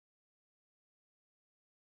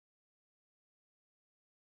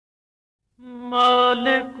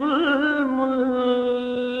मालिकुल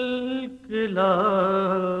मुल्क ला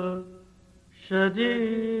शरीक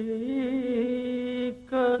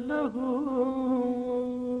लहू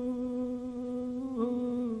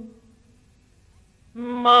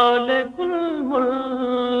मालिकुल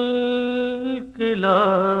मुल्क ला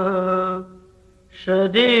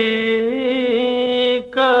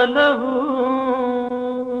शरीक लहू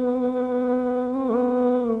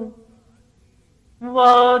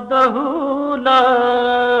वहदहू ला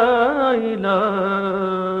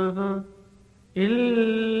इलाहा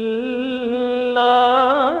इल्लल्लाहु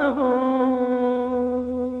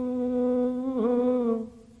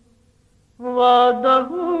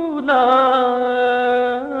वहदहू ला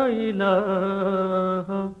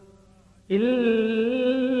इलाहा इल्लल्लाहु।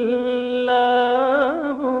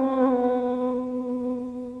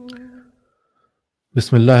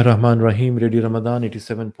 Bismillahir Rahmanir Rahim, Radio Ramadan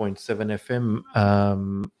 87.7 FM.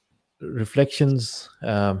 Reflections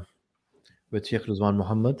with Sheikh Rizwan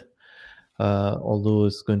Muhammad. Although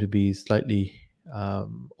it's going to be slightly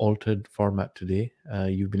altered format today.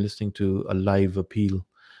 You've been listening to a live appeal.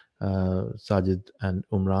 Sajid and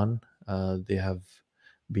Umran, they have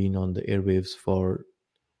been on the airwaves for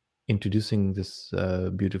introducing this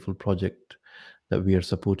beautiful project that we are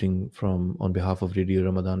supporting on behalf of Radio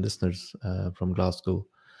Ramadan listeners from Glasgow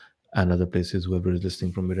and other places, whoever is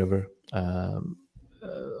listening from wherever,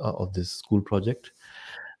 of this school project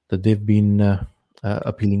that they've been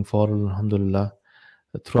appealing for. Alhamdulillah,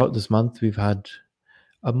 throughout this month we've had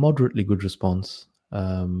a moderately good response,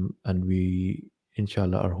 and we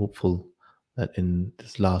inshallah are hopeful that in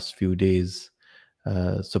this last few days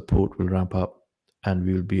support will ramp up and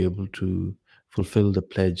we will be able to fulfill the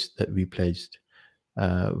pledge that we pledged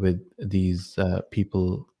with these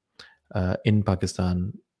people in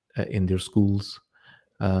Pakistan, in their schools,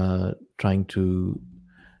 trying to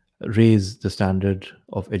raise the standard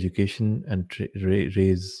of education and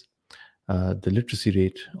raise the literacy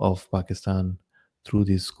rate of Pakistan through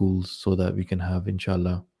these schools, so that we can have,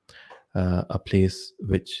 inshallah, a place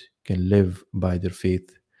which can live by their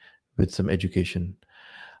faith with some education.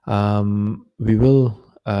 We will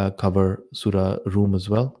cover Surah Rum as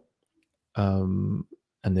well. And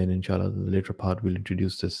then inshallah, the later part, we'll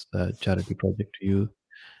introduce this charity project to you,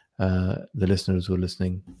 the listeners who are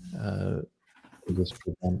listening to this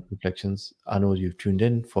program, Reflections. I know you've tuned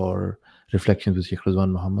in for Reflections with Sheikh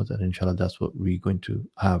Rizwan Muhammad, and inshallah, that's what we're going to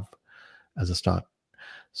have as a start.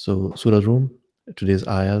 So, Surah Rum, today's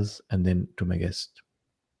ayahs, and then to my guest.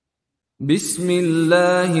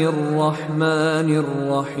 Bismillahir Rahmanir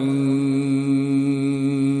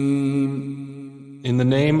Rahim. In the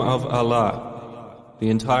name of Allah, the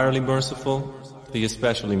entirely merciful, the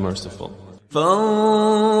especially merciful.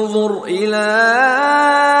 فانظر إلى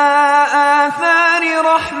آثار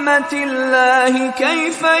رحمة الله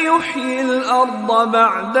كيف يحيي الأرض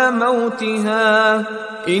بعد موتها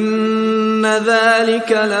إن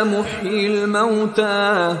ذلك لمحيي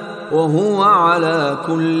الموتى وهو على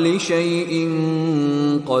كل شيء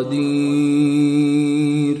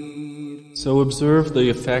قدير. So observe the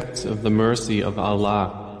effects of the mercy of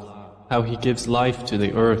Allah, how He gives life to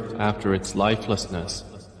the earth after its lifelessness.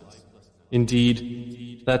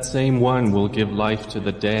 Indeed, that same one will give life to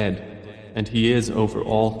the dead, and He is over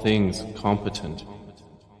all things competent.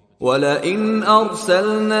 وَلَئِنْ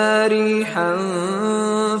أَرْسَلْنَا رِيحًا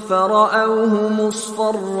فَرَأَوْهُ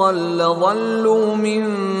مُصْفَرًّا لَظَلُّوا مِنْ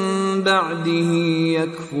بَعْدِهِ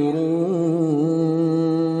يَكْفُرُونَ.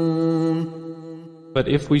 But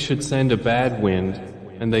if we should send a bad wind,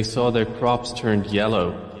 and they saw their crops turned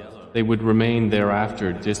yellow, they would remain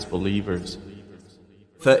thereafter disbelievers.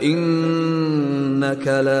 فَإِنَّكَ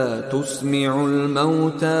لَا تُسْمِعُ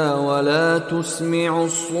الْمَوْتَى وَلَا تُسْمِعُ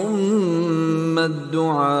الصُّمَّ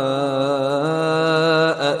الدُّعَاءَ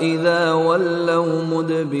إِذَا وَلَّوْا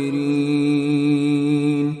مُدْبِرِينَ.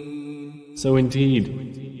 So indeed,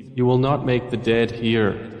 you will not make the dead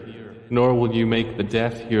hear, nor will you make the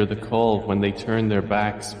deaf hear the call when they turn their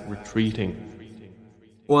backs, retreating.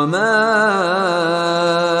 وَمَا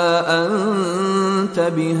أَنْتَ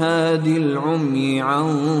بِهَادِ الْعُمْيِ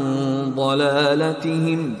عَنْ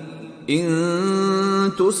ضَلَالَتِهِمْ إِن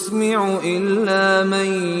تُسْمِعُ إِلَّا مَنْ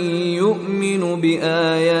يُؤْمِنُ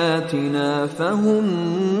بِآيَاتِنَا فَهُمْ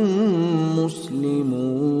مُسْلِمُونَ.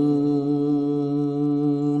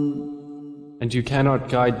 And you cannot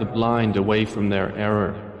guide the blind away from their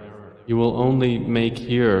error. You will only make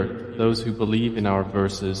hear those who believe in our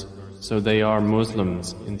verses, so they are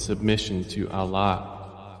Muslims in submission to Allah.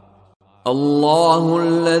 الله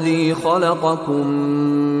الذي خلقكم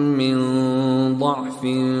من ضعف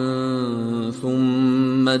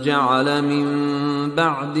ثم جعل من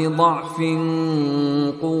بعد ضعف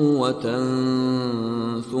قوة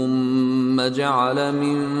ثم جعل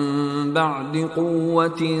من بعد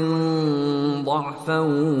قوة ضعفا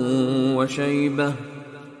وشيبة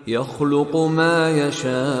يخلق ما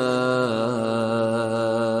يشاء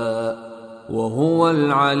وهو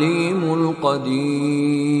العليم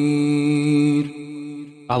القدير.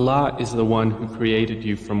 Allah is the one who created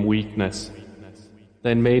you from weakness,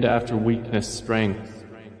 then made after weakness strength,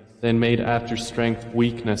 then made after strength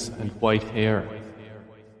weakness and white hair.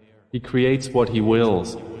 He creates what He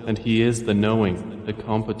wills, and He is the knowing, the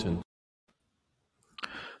competent.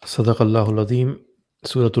 सदक़ल्लाहुल अज़ीम।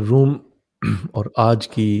 सूरतुर रूम और आज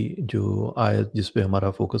की जो आयत जिस पे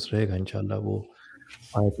हमारा फोकस रहेगा इंशाल्लाह वो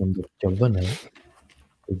आयत नंबर 54 है,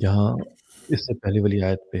 जहाँ इससे पहले वाली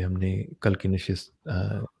आयत पे हमने कल की नशिस्त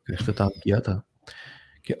का इख्तिताम किया था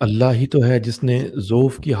कि अल्लाह ही तो है जिसने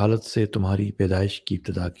ज़ोफ़ की हालत से तुम्हारी पैदाइश की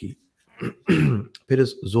इब्तिदा की, फिर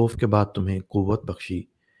इस ज़ोफ़ के बाद तुम्हें क़ुव्वत बख्शी,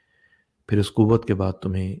 फिर इस क़ुव्वत के बाद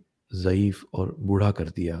तुम्हें ज़ईफ़ और बूढ़ा कर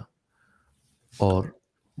दिया, और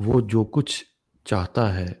वो जो कुछ चाहता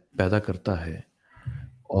है पैदा करता है,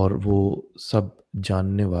 और वो सब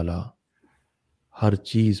जानने वाला, हर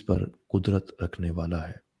चीज़ पर कुदरत रखने वाला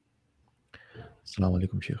है। अस्सलाम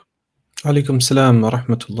वालेकुम Sheikh. Alaikum salam wa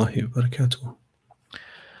rahmatullahi wa barakatuh.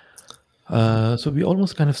 So we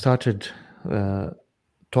almost kind of started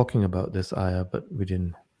talking about this ayah, but we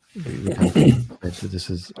didn't. We kind of said that this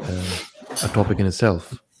is a topic in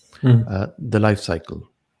itself. The life cycle.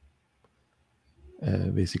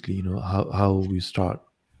 Basically, you know, how you start,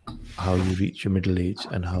 how you reach your middle age,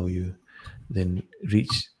 and how you then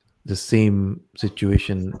reach the same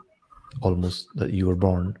situation almost that you were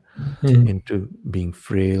born into, being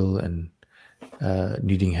frail and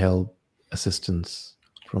needing help, assistance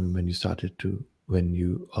from when you started to when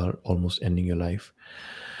you are almost ending your life.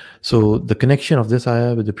 So the connection of this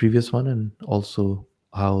ayah with the previous one, and also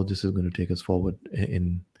how this is going to take us forward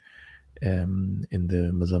in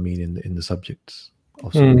the mazameen, in the subjects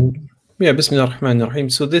of Yeah, Bismillah ar-Rahman ar-Rahim.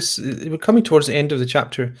 So this, we're coming towards the end of the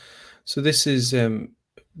chapter. So this is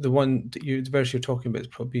the one that the verse you're talking about is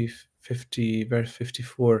probably 50, verse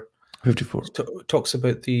 54. 54 talks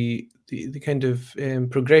about the kind of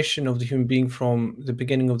progression of the human being from the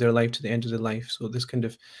beginning of their life to the end of their life. So this kind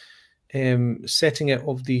of setting out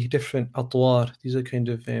of the different atwar, these are kind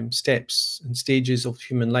of steps and stages of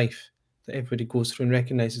human life that everybody goes through and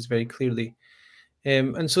recognizes very clearly.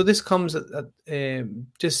 And so this comes at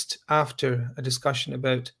just after a discussion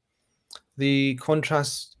about the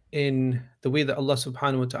contrast in the way that Allah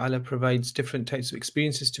subhanahu wa ta'ala provides different types of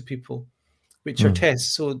experiences to people, which are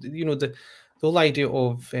tests. So, you know, the whole idea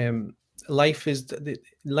of life is that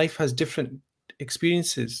life has different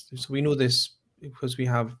experiences. So we know this because we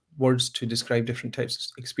have words to describe different types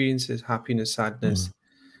of experiences: happiness, sadness,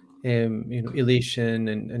 you know, elation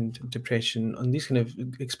and depression. And these kind of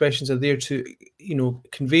expressions are there to, you know,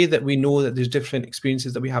 convey that we know that there's different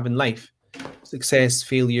experiences that we have in life: success,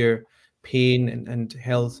 failure, pain, and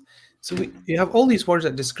health. So we have all these words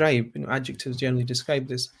that describe, you know, adjectives generally describe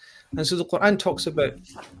this. And so the Quran talks about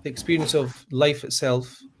the experience of life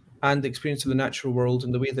itself and the experience of the natural world,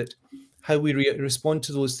 and the way that how we respond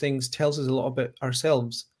to those things tells us a lot about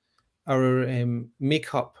ourselves, our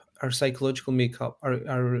makeup, our psychological makeup.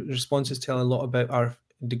 Our responses tell a lot about our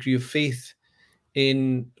degree of faith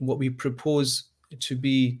in what we propose to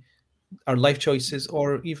be our life choices,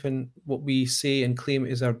 or even what we say and claim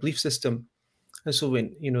is our belief system. And so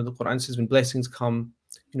when, you know, the Quran says when blessings come,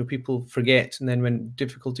 you know, people forget, and then when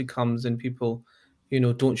difficulty comes, then people, you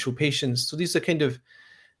know, don't show patience. So these are kind of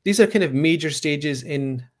major stages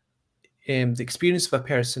in the experience of a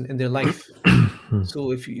person in their life.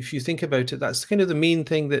 So if you think about it, that's kind of the main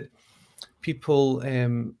thing that people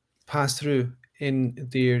pass through in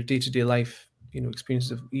their day-to-day life, you know,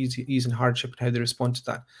 experiences of ease and hardship, and how they respond to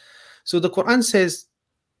that. So the Quran says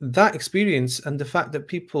that experience, and the fact that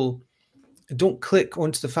people don't click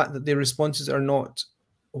onto the fact that their responses are not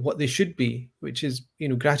what they should be, which is, you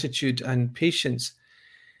know, gratitude and patience,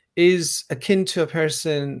 is akin to a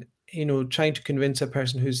person, you know, trying to convince a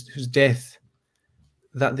person who's deaf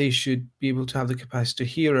that they should be able to have the capacity to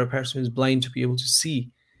hear, or a person who's blind to be able to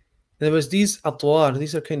see. In other words, these atwar,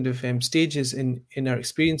 these are kind of stages in our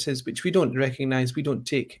experiences which we don't recognize, we don't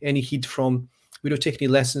take any heed from, we don't take any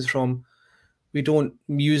lessons from, we don't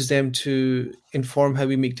use them to inform how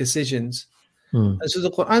we make decisions. And so the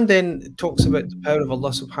Quran then talks about the power of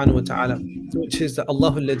Allah subhanahu wa ta'ala, which is that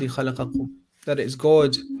Allahu alladhi khalaqakum, that it is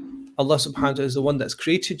God, Allah subhanahu wa ta'ala is the one that's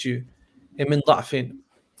created you, min da'fin.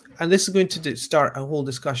 And this is going to start a whole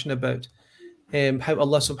discussion about how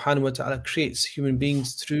Allah subhanahu wa ta'ala creates human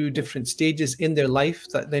beings through different stages in their life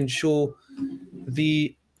that then show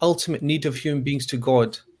the ultimate need of human beings to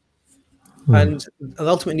God, and the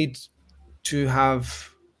ultimate need to have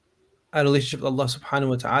a relationship with Allah subhanahu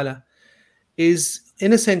wa ta'ala is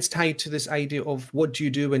in a sense tied to this idea of what do you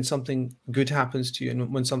do when something good happens to you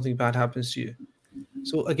and when something bad happens to you.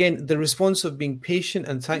 So again, the response of being patient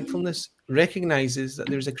and thankfulness recognizes that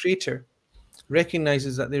there's a creator,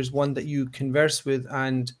 recognizes that there's one that you converse with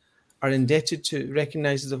and are indebted to,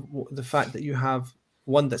 recognizes the fact that you have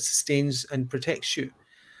one that sustains and protects you.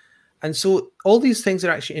 And so all these things are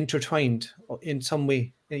actually intertwined in some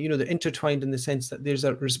way. You know, they're intertwined in the sense that there's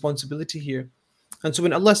a responsibility here. And so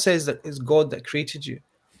when Allah says that it's God that created you,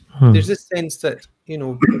 there's this sense that, you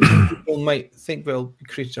know, some people might think, well, we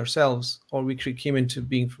created ourselves, or we came into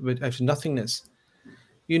being out of nothingness.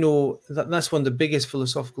 You know, that's one of the biggest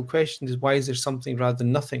philosophical questions, is why is there something rather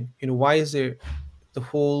than nothing? You know, why is there the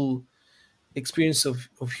whole experience of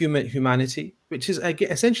humanity, which is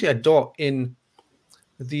essentially a dot in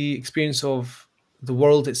the experience of the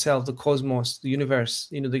world itself, the cosmos, the universe,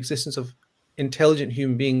 you know, the existence of intelligent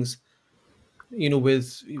human beings, you know,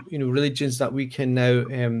 with, you know, religions that we can now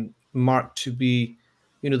mark to be,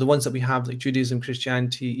 you know, the ones that we have, like Judaism,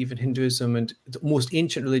 Christianity, even Hinduism, and the most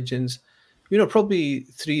ancient religions, you know, probably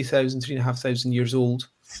 3,500 years old,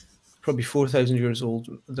 probably 4,000 years old,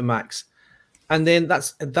 the max. And then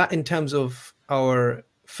that in terms of our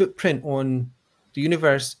footprint on the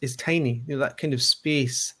universe is tiny. You know, that kind of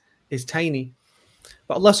space is tiny.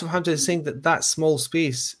 But Allah subhanahu wa ta'ala is saying that small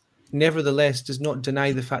space nevertheless does not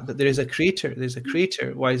deny the fact that there is a creator. There's a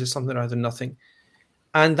creator. Why is there something rather than nothing?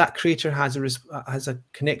 And that creator has a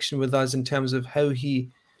connection with us in terms of how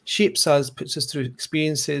he shapes us, puts us through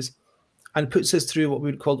experiences, and puts us through what we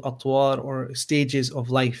would call atwar, or stages of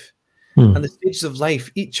life. And the stages of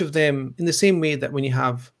life, each of them, in the same way that when you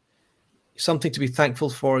have something to be thankful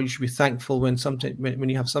for, you should be thankful. When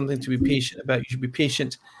you have something to be patient about, you should be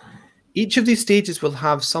patient. Each of these stages will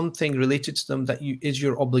have something related to them that is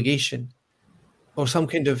your obligation, or some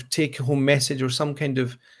kind of take-home message, or some kind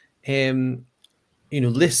of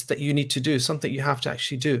list that you need to do, something you have to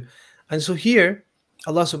actually do. And so here,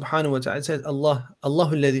 Allah subhanahu wa ta'ala says, Allahu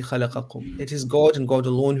alladhi khalaqakum. It is God and God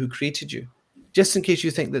alone who created you. Just in case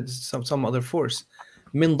you think that there's some other force.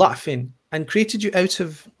 Min da'fin, and created you out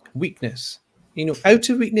of weakness. You know, out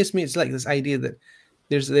of weakness means like this idea that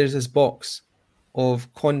there's this box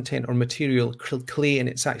of content or material, clay, and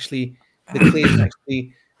it's actually, the clay is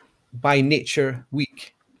actually by nature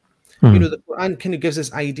weak. You know, the Quran kind of gives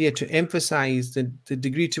this idea to emphasize the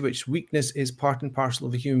degree to which weakness is part and parcel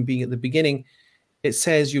of a human being. At the beginning, it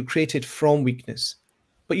says you're created from weakness,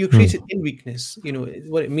 but you're created in weakness. You know,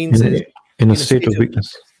 what it means is in a state of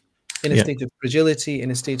weakness, in a state of fragility,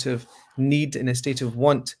 in a state of need, in a state of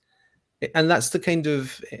want. And that's the kind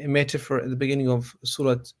of metaphor at the beginning of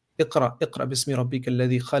Surah Iqra bismi rabbika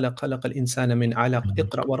alladhi khalaq al-insana min alaq,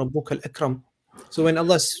 Iqra wa rabbuka al-akram. So when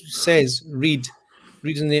Allah says, read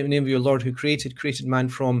in the name of your Lord who created man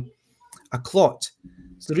from a clot.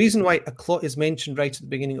 So the reason why a clot is mentioned right at the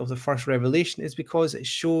beginning of the first revelation is because it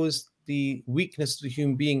shows the weakness of the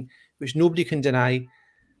human being, which nobody can deny.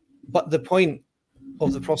 But the point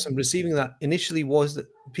of the Prophet receiving that initially was that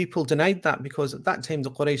people denied that, because at that time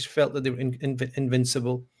the Quraysh felt that they were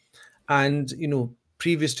invincible. And, you know,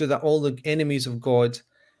 previous to that, all the enemies of God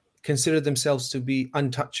considered themselves to be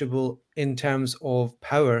untouchable in terms of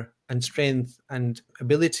power and strength and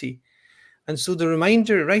ability. And so the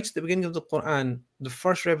reminder right at the beginning of the Quran, the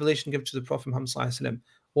first revelation given to the Prophet Muhammad ﷺ,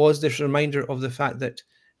 was this reminder of the fact that,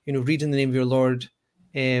 you know, read in the name of your Lord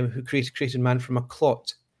who created man from a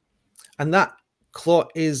clot. And that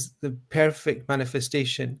clot is the perfect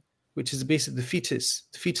manifestation, which is basically the fetus,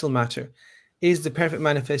 the fetal matter, is the perfect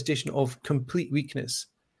manifestation of complete weakness.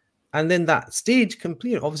 And then that stage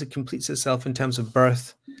obviously completes itself in terms of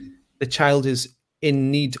birth. The child is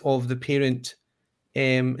in need of the parent,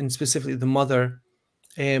 and specifically the mother.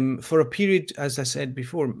 For a period, as I said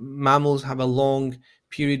before, mammals have a long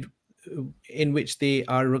period in which they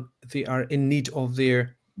are in need of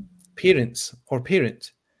their parents or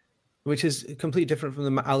parent, which is completely different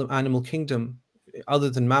from the animal kingdom, other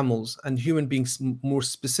than mammals. And human beings more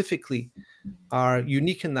specifically are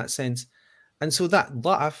unique in that sense. And so that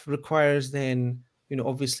da'af requires then, you know,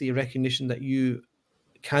 obviously a recognition that you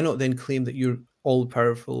cannot then claim that you're all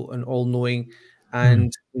powerful and all knowing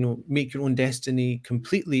and, you know, make your own destiny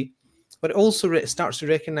completely. But it also starts to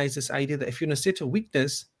recognize this idea that if you're in a state of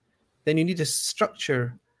weakness, then you need a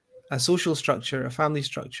structure, a social structure, a family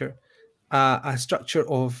structure, a structure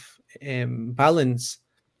of balance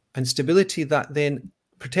and stability that then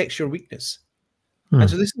protects your weakness. And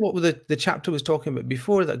so this is what the chapter was talking about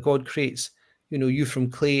before, that God creates, you from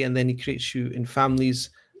clay, and then he creates you in families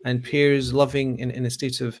and pairs, loving in a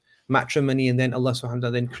state of matrimony, and then Allah subhanahu wa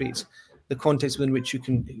ta'ala then creates the context within which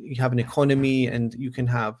you have an economy, and you can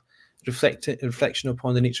have reflection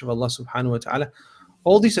upon the nature of Allah subhanahu wa ta'ala.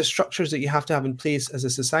 All these are structures that you have to have in place as a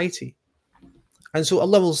society. And so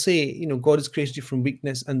Allah will say, God has created you from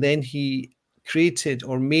weakness, and then he created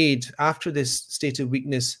or made, after this state of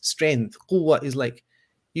weakness, strength. Quwwa is like,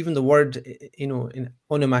 even the word, in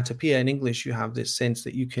onomatopoeia in English, you have this sense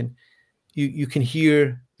that you can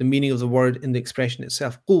hear the meaning of the word in the expression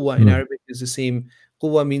itself. Quwwa in Arabic is the same.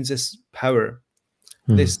 Quwwa means this power,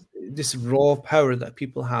 this raw power that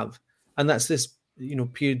people have. And that's this,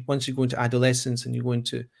 period, once you go into adolescence and you go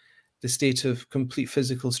into the state of complete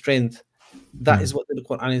physical strength, that is what the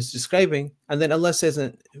Quran is describing. And then Allah says,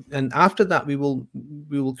 and after that, we will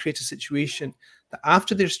create a situation that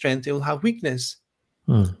after their strength, they will have weakness.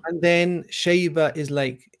 And then shayba is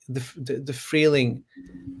like the frailing,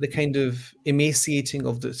 the kind of emaciating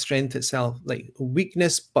of the strength itself, like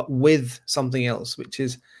weakness, but with something else, which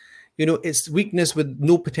is, it's weakness with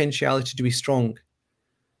no potentiality to be strong.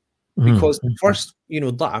 Because first,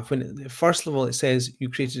 da'af, when first of all it says you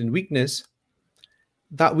created in weakness,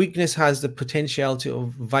 that weakness has the potentiality of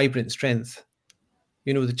vibrant strength.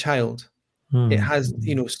 The child, it has,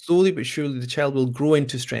 slowly but surely the child will grow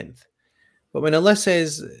into strength. But when Allah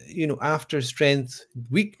says, after strength,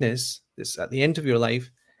 weakness, this at the end of your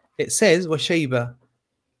life, it says, washayba,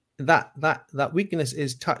 that weakness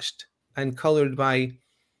is touched and colored by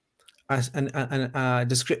a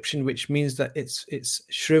description which means that it's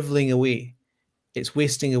shriveling away, it's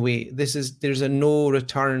wasting away. There's a no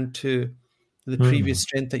return to the previous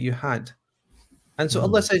strength that you had. And so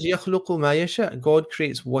Allah says, yakhluqu ma yasha, God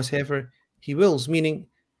creates whatever he wills, meaning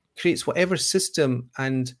creates whatever system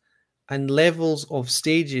and levels of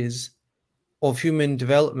stages of human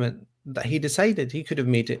development that he decided. He could have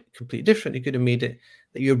made it completely different. He could have made it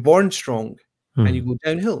that you're born strong and you go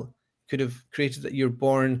downhill. Could have created that you're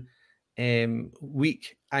born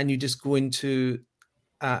weak and you just go into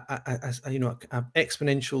a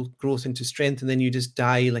exponential growth into strength, and then you just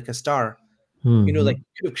die like a star. Like you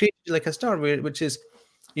could have created like a star, which is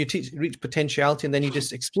you reach potentiality and then you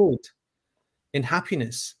just explode in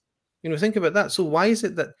happiness. Think about that. So why is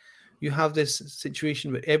it that you have this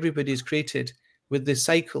situation where everybody is created with this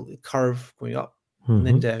cycle, the curve going up and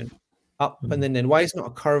then down, up and then down? Why is it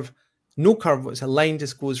not a curve? No curve, it's a line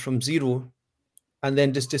just goes from zero and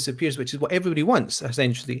then just disappears, which is what everybody wants,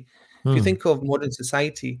 essentially. If you think of modern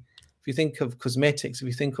society, if you think of cosmetics, if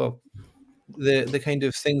you think of the kind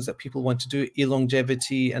of things that people want to do,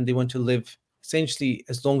 longevity, and they want to live essentially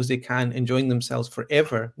as long as they can, enjoying themselves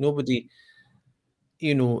forever. Nobody,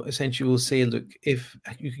 essentially will say, look, if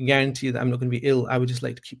you can guarantee that I'm not going to be ill, I would just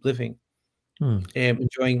like to keep living,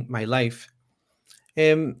 enjoying my life.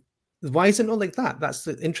 Why is it not like that? That's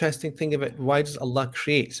the interesting thing about why does Allah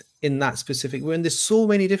create in that specific way? And there's so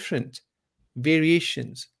many different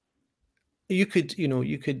variations. You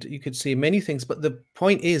could say many things, but the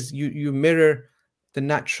point is you mirror the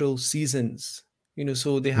natural seasons.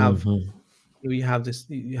 So they have you have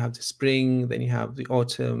the spring, then you have the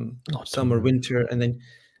autumn, summer, winter, and then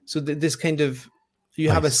so this kind of you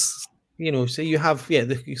have a so you have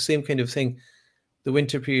the same kind of thing, the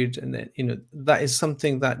winter period, and then that is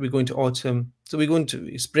something that we go into autumn. So we go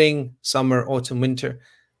into spring, summer, autumn, winter.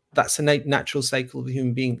 That's a natural cycle of the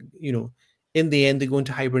human being. In the end, they go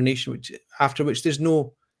into hibernation, after which there's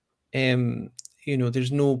no,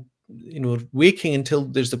 there's no, waking until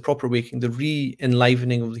there's the proper waking, the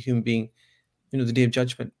re-enlivening of the human being, the Day of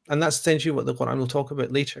Judgment. And that's essentially what the Quran will talk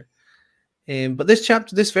about later. But this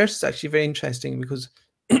verse is actually very interesting because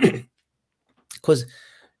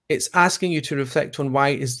it's asking you to reflect on why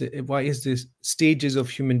is the stages of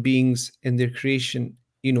human beings in their creation,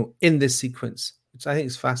 in this sequence, which I think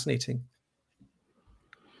is fascinating.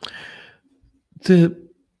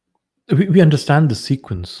 We understand the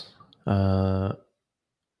sequence, but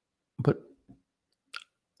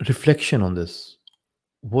reflection on this,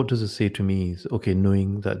 what does it say to me is, okay,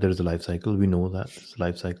 knowing that there is a life cycle, we know that it's a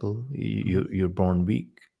life cycle. You're born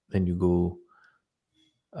weak, then you go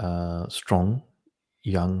strong,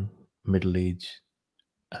 young, middle-aged,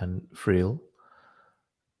 and frail,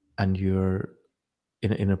 and you're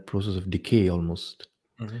in a process of decay almost.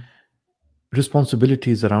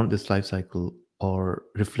 Responsibilities around this life cycle or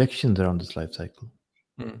reflections around this life cycle.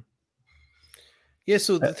 Yeah,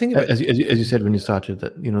 so the thing about as you said when you started,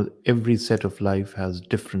 that every set of life has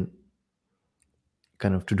different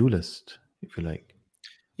kind of to-do list, if you like.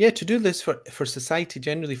 to-do lists for society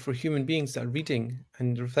generally, for human beings that are reading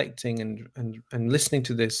and reflecting and listening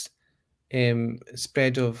to this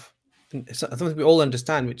spread of, I don't think we all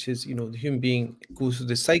understand, which is, the human being goes through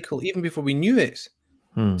this cycle even before we knew it.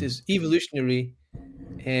 This evolutionary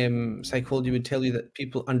psychology would tell you that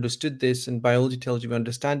people understood this, and biology tells you we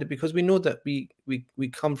understand it, because we know that we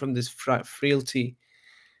come from this frailty,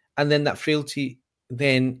 and then that frailty,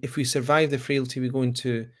 then if we survive the frailty, we go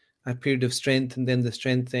into a period of strength, and then the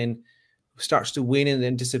strength then starts to wane and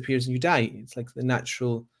then disappears and you die. It's like the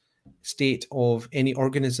natural state of any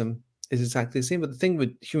organism is exactly the same. But the thing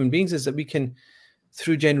with human beings is that we can,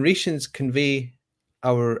 through generations, convey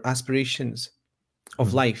our aspirations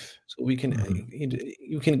of life. So we can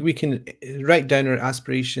we can write down our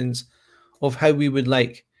aspirations of how we would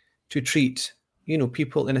like to treat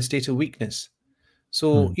people in a state of weakness.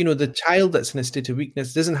 So the child that's in a state of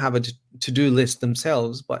weakness doesn't have a to-do list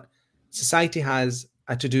themselves, but society has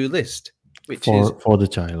a to-do list, which is for the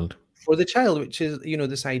child. For the child, which is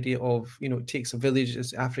this idea of it takes a village,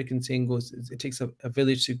 as African saying goes, it takes a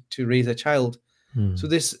village to raise a child. So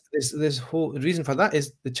this whole reason for that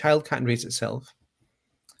is the child can't raise itself.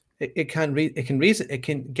 It can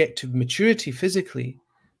get to maturity physically,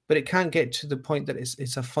 but it can't get to the point that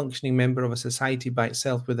it's a functioning member of a society by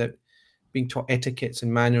itself without being taught etiquettes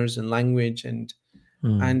and manners and language and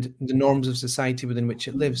the norms of society within which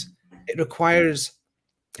it lives. It requires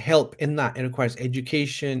help in that. It requires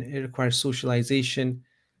education. It requires socialization.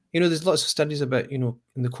 There's lots of studies about, in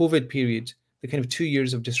the COVID period, the kind of 2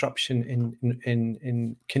 years of disruption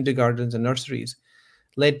in kindergartens and nurseries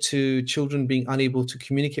led to children being unable to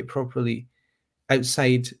communicate properly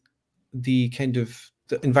outside the kind of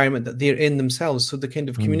the environment that they're in themselves. So the kind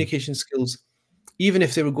of communication skills, even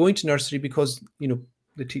if they were going to nursery because,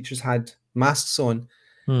 the teachers had masks on,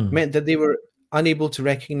 meant that they were unable to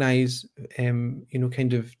recognize,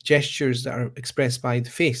 kind of gestures that are expressed by the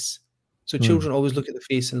face. So children always look at the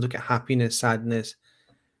face and look at happiness, sadness,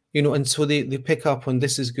 and so they pick up on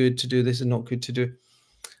this is good to do, this is not good to do.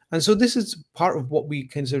 And so this is part of what we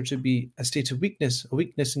consider to be a state of weakness, a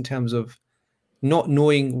weakness in terms of not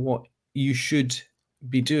knowing what you should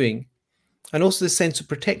be doing. And also this sense of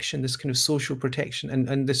protection, this kind of social protection,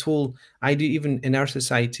 and this whole idea, even in our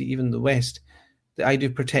society, even the West, the idea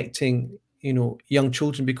of protecting, young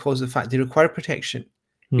children because of the fact they require protection,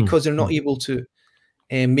 because they're not able to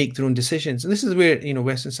make their own decisions. And this is where,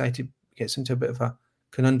 Western society gets into a bit of a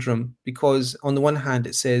conundrum, because on the one hand,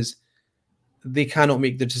 it says they cannot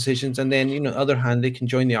make the decisions, and then, on the other hand, they can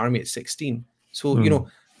join the army at 16. So,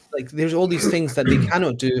 like there's all these things that they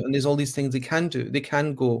cannot do, and there's all these things they can do. They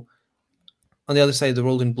can go on the other side of the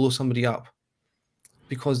world and blow somebody up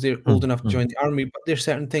because they're old enough to join the army, but there's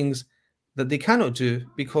certain things that they cannot do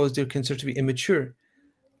because they're considered to be immature.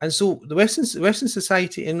 And so the Western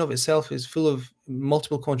society in and of itself is full of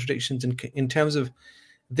multiple contradictions in terms of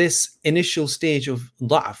this initial stage of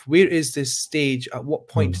life. Where is this stage? At what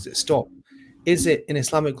point does it stop? Is it in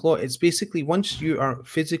Islamic law? It's basically once you are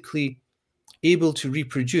physically able to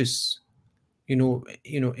reproduce, you're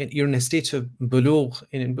in a state of bulugh.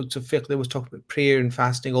 In books of fiqh, they always talk about prayer and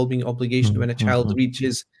fasting all being obligation when a child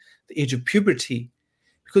reaches the age of puberty.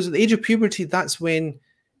 Because at the age of puberty, that's when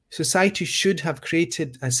society should have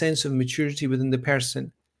created a sense of maturity within the person.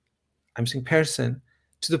 I'm saying person,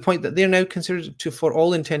 to the point that they're now considered to, for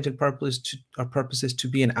all intended purposes, to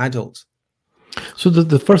be an adult. So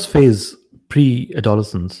the first phase,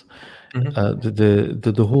 pre-adolescence,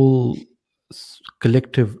 the whole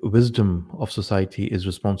collective wisdom of society is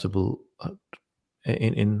responsible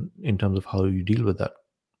in terms of how you deal with that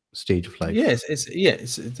stage of life. Yes,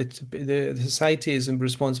 the society is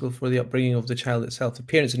responsible for the upbringing of the child itself, the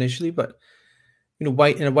parents initially, but in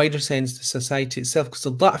a wider sense, the society itself, because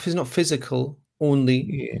the life is not physical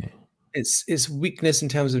only. Yeah. It's weakness in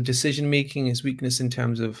terms of decision making, it's weakness in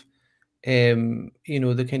terms of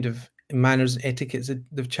the kind of manners and etiquettes that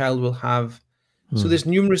the child will have. So there's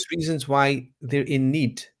numerous reasons why they're in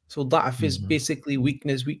need. So life is basically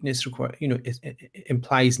weakness. Weakness require, it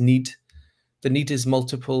implies need. The need is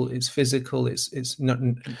multiple. It's physical. It's not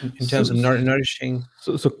in terms of nourishing.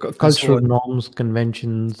 So cultural norms,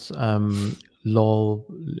 conventions, law,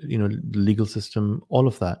 the legal system, all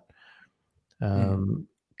of that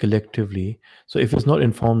collectively. So if it's not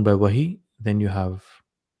informed by wahi, then you have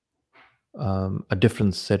a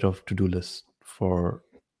different set of to-do lists for.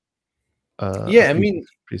 Not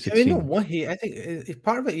wahi. I think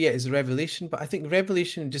part of it, is revelation, but I think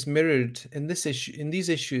revelation just mirrored in this issue, in these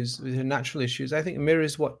issues, the natural issues. I think it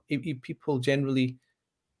mirrors what people generally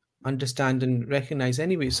understand and recognize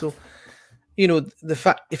anyway. So, the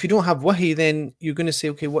fact if you don't have wahi, then you're going to say,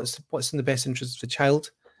 okay, what's in the best interest of the child?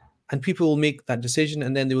 and people will make that decision,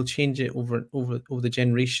 and then they will change it over the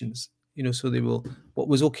generations. You know, so they will, what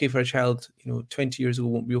was okay for a child, 20 years ago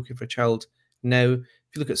won't be okay for a child now.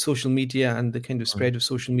 If you look at social media and the kind of spread of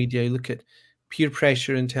social media, you look at peer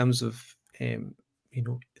pressure in terms of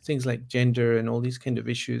things like gender and all these kind of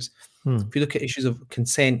issues. If you look at issues of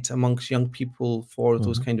consent amongst young people for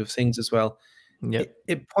those kind of things as well,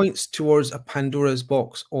 it points towards a Pandora's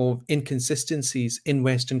box of inconsistencies in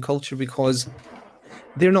Western culture, because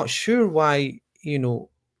they're not sure why,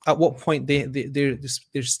 at what point their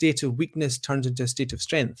state of weakness turns into a state of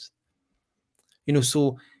strength.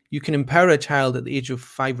 So you can empower a child at the age of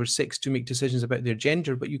 5 or 6 to make decisions about their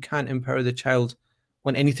gender, but you can't empower the child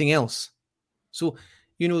on anything else. So,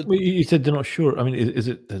 Well, you said they're not sure. I mean, is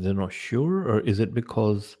it that they're not sure, or is it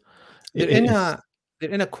because they're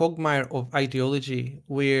in a quagmire of ideology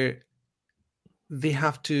where they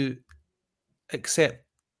have to accept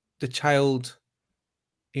the child,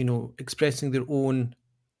 expressing their own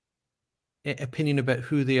opinion about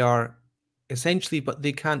who they are, essentially, but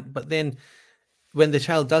they can't. But then, when the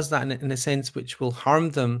child does that in a sense which will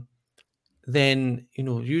harm them, then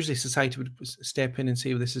usually society would step in and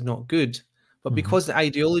say, well, this is not good. But because the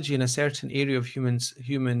ideology in a certain area of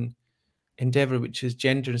human endeavor, which is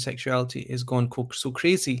gender and sexuality, has gone so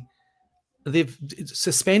crazy, they've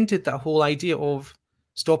suspended that whole idea of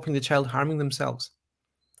stopping the child harming themselves.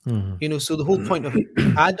 So the whole point of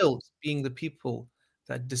adults being the people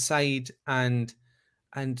that decide and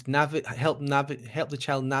help the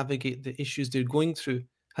child navigate the issues they're going through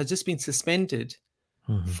has just been suspended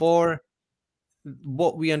for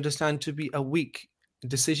what we understand to be a weak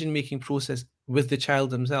decision-making process with the child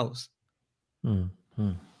themselves. Do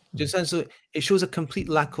you understand? So it shows a complete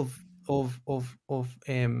lack of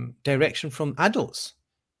direction from adults,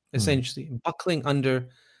 essentially buckling under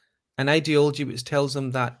an ideology which tells them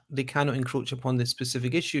that they cannot encroach upon this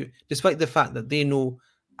specific issue, despite the fact that they know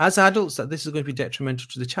as adults that this is going to be detrimental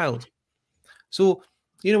to the child. So,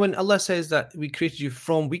 when Allah says that we created you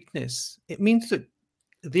from weakness, it means that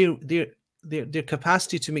their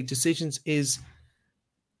capacity to make decisions is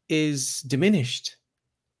diminished.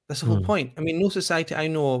 That's the whole point. I mean, no society I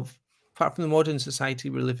know of, apart from the modern society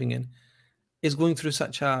we're living in, is going through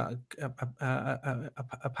such a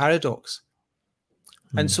paradox.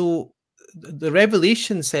 And so the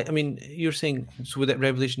revelation said, I mean, you're saying, so without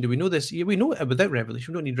revelation, do we know this? Yeah, we know it without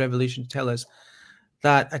revelation. We don't need revelation to tell us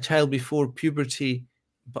that a child before puberty,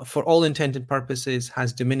 but for all intent and purposes,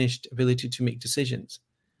 has diminished ability to make decisions.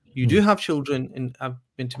 You do have children, and I've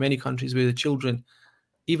been to many countries where the children,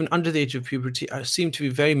 even under the age of puberty, seem to be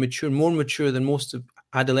very mature, more mature than most of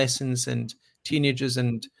adolescents and teenagers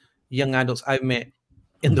and young adults I've met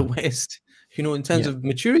in the West. In terms of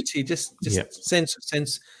maturity, just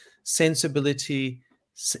sensibility,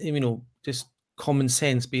 just common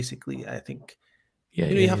sense, basically, I think.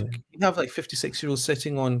 You have like 56-year-olds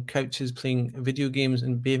sitting on couches playing video games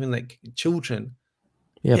and behaving like children.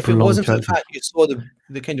 If it wasn't for the fact you saw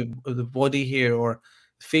the kind of the body hair or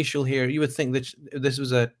facial hair, you would think that this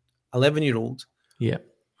was a 11-year-old.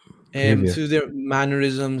 Through their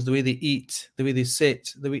mannerisms, the way they eat, the way they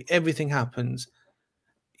sit, the way everything happens.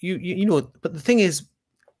 But the thing is,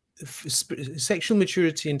 sexual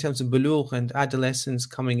maturity in terms of bulugh and adolescence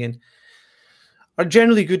coming in are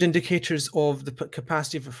generally good indicators of the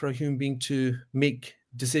capacity for a human being to make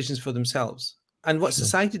decisions for themselves. And what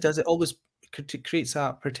society does, it always creates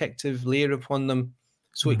a protective layer upon them,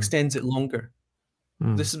 so it extends it longer.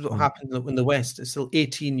 This is what happened in the West. It's still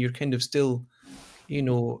 18. You're kind of still,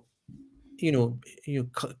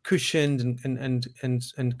 cushioned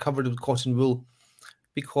and covered with cotton wool,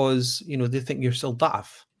 because they think you're still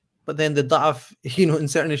da'af. But then the da'af, in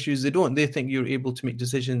certain issues, they don't. They think you're able to make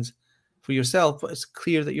decisions for yourself, but it's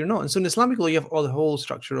clear that you're not. And so in Islamic law, you have all the whole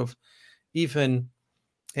structure of even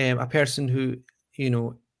a person who,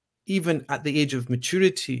 even at the age of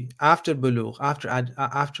maturity, after bulugh,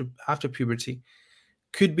 after puberty,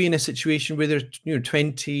 could be in a situation where they're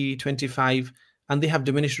 20, 25, and they have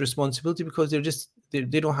diminished responsibility because they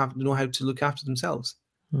don't know how to look after themselves.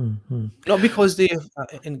 Not because they have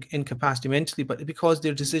incapacity mentally, but because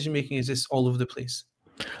their decision making is just all over the place.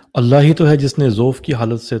 अल्लाह ही तो है जिसने ज़ौफ़ की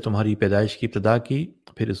हालत से तुम्हारी पैदाइश की इब्तिदा की,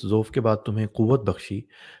 फिर इस ज़ौफ़ के बाद तुम्हें क़ुव्वत बख्शी,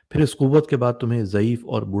 फिर इस क़ुव्वत के बाद तुम्हें ज़ईफ़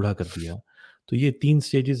और बूढ़ा कर दिया. तो ये 3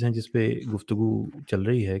 स्टेजेस हैं जिस पे गुफ्तगू चल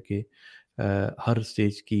रही है कि हर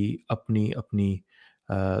स्टेज की अपनी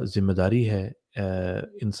ज़िम्मेदारी है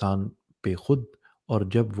इंसान पे ख़ुद, और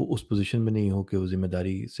जब वो उस पोजीशन में नहीं हो कि वो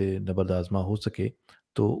ज़िम्मेदारी से नबर्द आज़मा हो सके,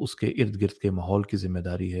 तो उसके इर्द गिर्द के माहौल की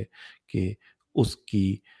ज़िम्मेदारी है कि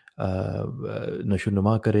उसकी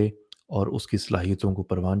नशोनुमा करे और उसकी सलाहियतों को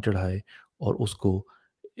परवान चढ़ाए और उसको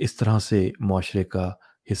इस तरह से मुआशरे का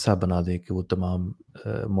हिस्सा बना दें कि वो तमाम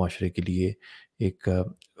मुआशरे के लिए एक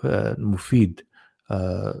मुफीद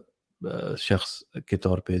शख्स के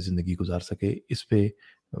तौर पे ज़िंदगी गुजार सके। इस पे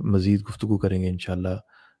मज़ीद गुफ्तगू करेंगे इंशाअल्लाह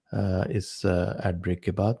इस एड ब्रेक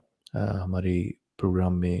के बाद। हमारी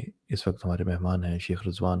प्रोग्राम में इस वक्त हमारे मेहमान हैं Sheikh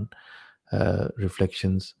Rizwan,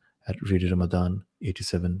 reflections at radio Ramadan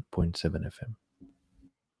 87.7 FM।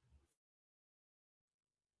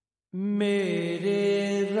 मेरे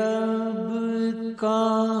रब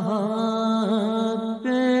कहाँ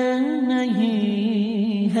पे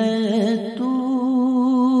नहीं है तू,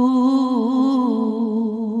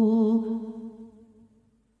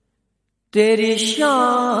 तेरी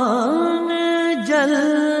शान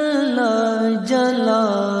जल्ला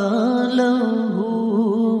जलालहू,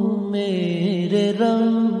 मेरे रब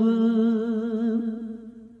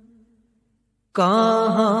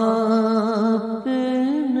कहाँ पे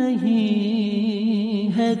नहीं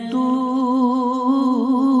है तू,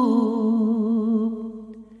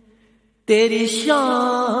 तेरी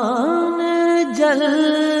शान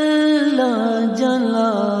जल्ला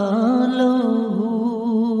जलालहू,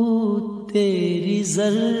 तेरी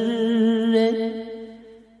ज़र्रे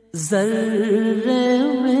ज़र्रे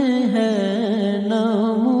में है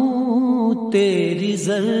नामू, तेरी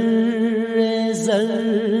ज़र्रे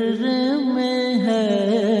ज़र्रे में है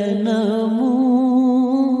नामू,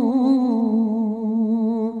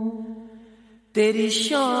 तेरी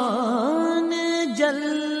शान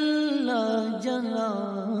जल्ला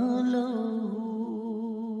जलालहू।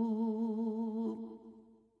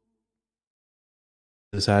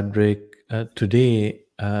 This ad break today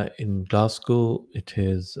in Glasgow, it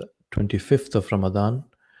is 25th of Ramadan.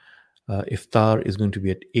 Iftar is going to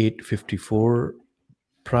be at 8:54.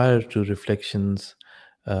 Prior to reflections,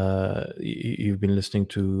 you've been listening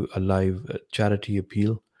to a live charity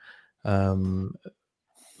appeal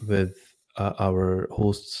with our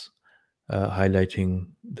hosts highlighting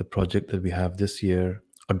the project that we have this year,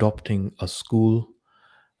 adopting a school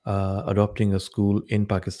in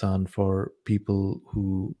Pakistan for people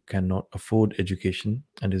who cannot afford education,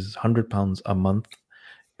 and is £100 a month.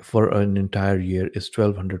 For an entire year is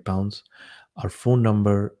 £1,200. Our phone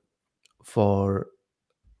number for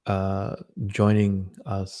joining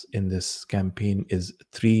us in this campaign is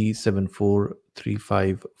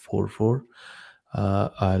 374-3544.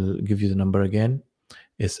 I'll give you the number again.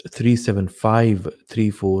 It's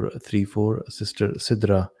 375-3434. Sister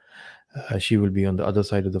Sidra, she will be on the other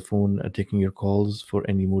side of the phone taking your calls for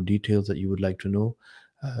any more details that you would like to know.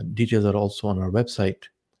 Details are also on our website.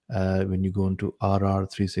 When you go into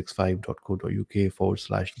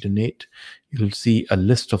rr365.co.uk/donate, you'll see a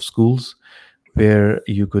list of schools where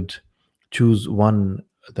you could choose one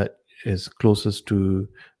that is closest to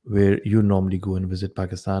where you normally go and visit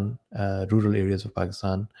Pakistan, rural areas of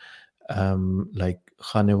Pakistan, like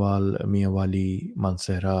Khanewal, Miawali,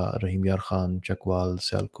 Mansehra, Rahim Yar Khan, Chakwal,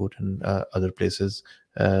 Sialkot, and other places,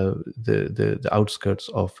 the outskirts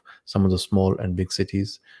of some of the small and big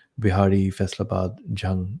cities, Bihari, Faisalabad,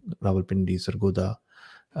 Jhang, Rawalpindi, Sargodha,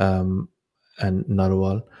 and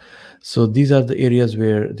Narwal. So these are the areas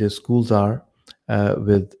where the schools are,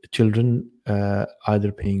 with children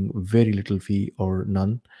either paying very little fee or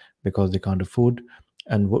none because they can't afford.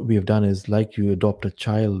 And what we have done is, like you adopt a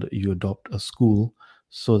child, you adopt a school,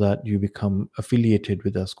 so that you become affiliated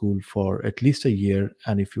with a school for at least a year.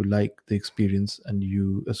 And if you like the experience and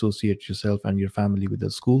you associate yourself and your family with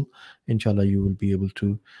the school, inshallah, you will be able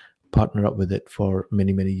to partner up with it for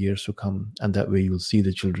many, many years to come. And that way you'll see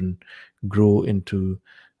the children grow into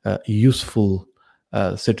useful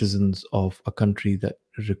citizens of a country that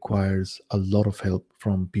requires a lot of help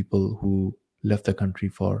from people who left the country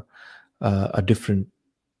for a different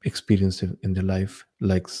experience in their life,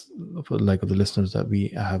 like of the listeners that we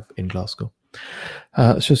have in Glasgow.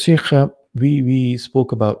 So Sheikh, we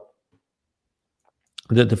spoke about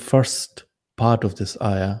the first part of this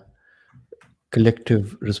ayah,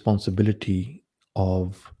 collective responsibility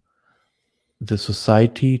of the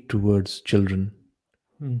society towards children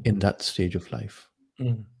in that stage of life.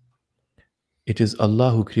 It is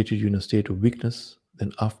Allah who created you in a state of weakness,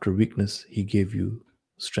 then after weakness he gave you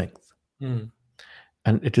strength.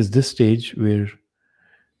 And it is this stage where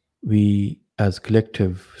we as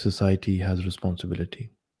collective society has responsibility.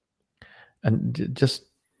 And just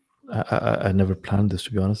I never planned this,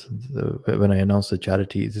 to be honest. When I announced the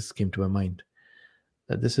charity, this came to my mind,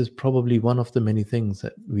 that this is probably one of the many things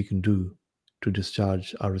that we can do to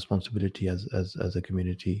discharge our responsibility as a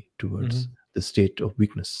community towards the state of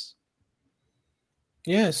weakness.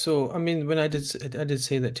 Yeah, so I mean, when I did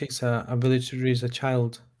say that it takes a village to raise a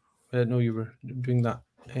child. I didn't know you were doing that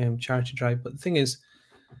charity drive. But the thing is,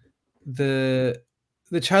 the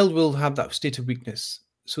child will have that state of weakness.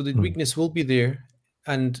 So the weakness will be there,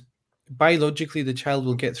 and biologically the child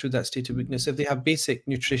will get through that state of weakness. If they have basic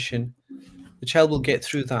nutrition, the child will get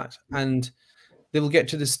through that, and they will get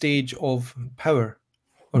to the stage of power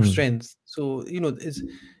or strength. So it's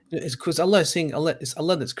because Allah is saying it's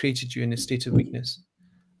Allah that's created you in a state of weakness,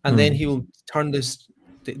 and then He will turn this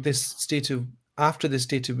state of, after this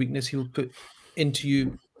state of weakness, He will put into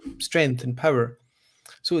you strength and power.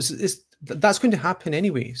 So that's going to happen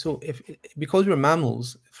anyway. So because we're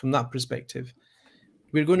mammals, from that perspective,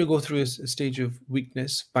 we're going to go through a stage of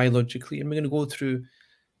weakness biologically, and we're going to go through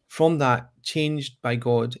from that, changed by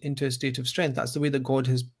God, into a state of strength. That's the way that God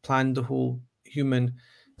has planned the whole human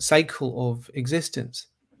cycle of existence.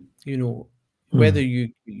 Whether you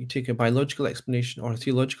take a biological explanation or a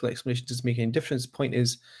theological explanation doesn't make any difference. The point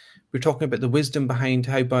is, we're talking about the wisdom behind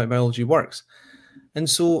how biology works. And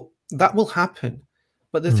so that will happen.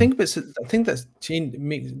 But the thing that's changed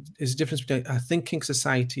is the difference between a thinking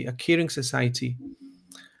society, a caring society,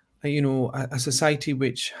 a society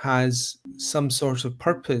which has some sort of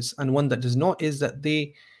purpose, and one that does not, is that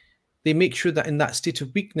they make sure that in that state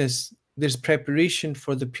of weakness, there's preparation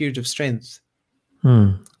for the period of strength.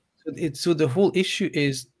 So the whole issue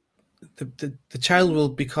is the child will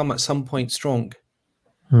become at some point strong.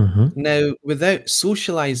 Now, without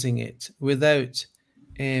socializing it, without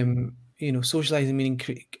socializing, meaning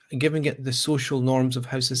giving it the social norms of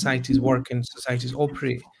how societies work and societies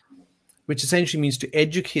operate, which essentially means to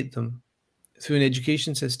educate them through an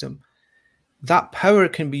education system, that power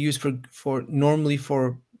can be used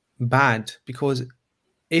for bad. Because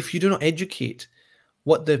if you do not educate,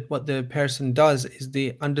 what the person does is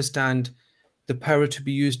they understand the power to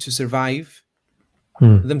be used to survive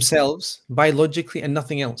themselves biologically and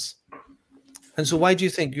nothing else. And so why do you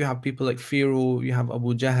think you have people like Pharaoh, you have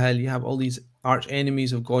Abu Jahl, you have all these arch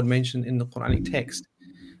enemies of God mentioned in the Quranic text?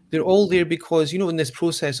 They're all there because, in this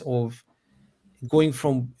process of going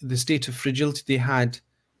from the state of fragility they had,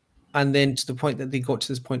 and then to the point that they got to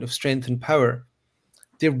this point of strength and power,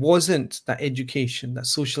 there wasn't that education, that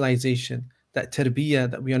socialization, that tarbiyah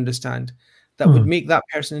that we understand, that would make that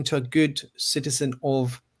person into a good citizen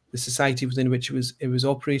of the society within which it was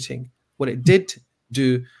operating. What it did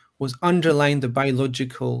do was underline the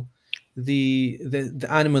biological, the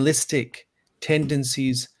animalistic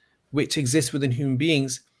tendencies which exist within human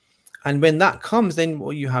beings. And when that comes, then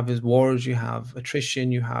what you have is wars, you have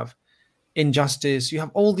attrition, you have injustice, you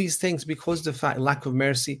have all these things because of the fact, lack of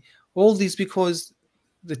mercy, all these because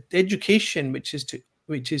the education, which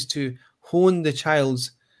is to hone the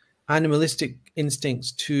child's animalistic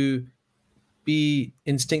instincts to be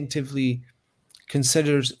instinctively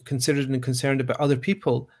considered and concerned about other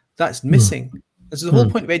people, that's missing. And so the whole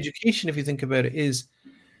point of education, if you think about it, is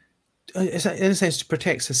in a sense to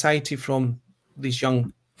protect society from these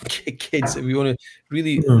young kids, if we want to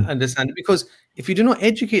really understand it. Because if you do not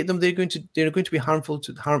educate them, they're going to be harm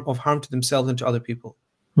to themselves and to other people,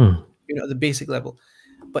 at the basic level.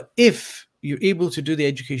 But if you're able to do the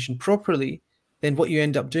education properly, then what you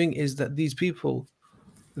end up doing is that these people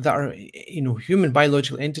that are, human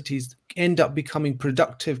biological entities end up becoming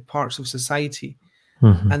productive parts of society,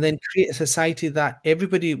 and then create a society that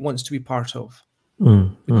everybody wants to be part of,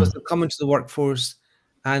 because they'll come into the workforce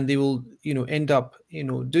and they will, end up,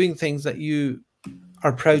 doing things that you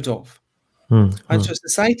are proud of. And so a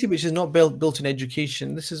society which is not built in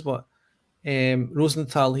education, this is what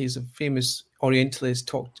Rosenthal, he's a famous Orientalist,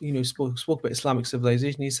 spoke about Islamic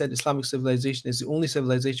civilization. He said Islamic civilization is the only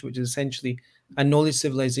civilization which is essentially a knowledge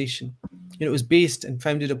civilization. It was based and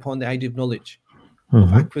founded upon the idea of knowledge,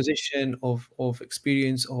 of acquisition, of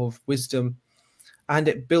experience, of wisdom, and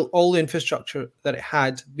it built all the infrastructure that it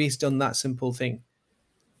had based on that simple thing.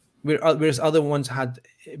 Whereas other ones had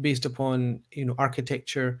based upon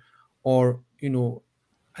architecture, or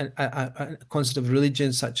a concept of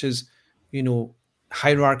religion, such as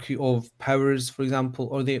hierarchy of powers, for example,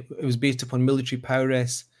 or it was based upon military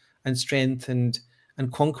prowess and strength and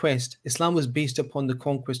conquest. Islam was based upon the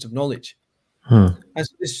conquest of knowledge. And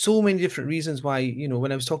so there's so many different reasons why,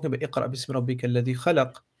 when I was talking about Iqra bismi rabbika alladhi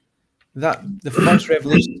khalaq, that the first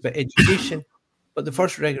revelation is about education, but the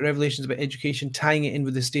first revelation is about education tying it in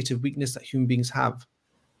with the state of weakness that human beings have,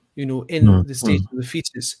 in the state of the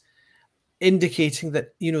fetus, indicating that,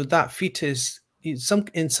 that fetus,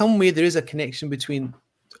 in some way there is a connection between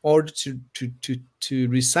order to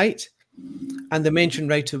recite and the mention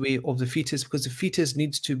right away of the fetus, because the fetus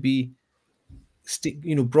needs to be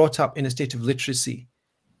brought up in a state of literacy.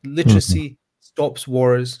 Literacy stops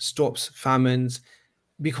wars, stops famines,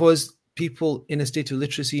 because people in a state of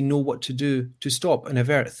literacy know what to do to stop and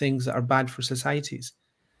avert things that are bad for societies.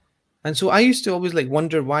 And so I used to always like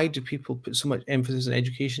wonder, why do people put so much emphasis on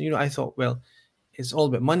education? You know, I thought, well, it's all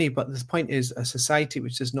about money, but the point is, a society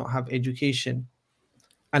which does not have education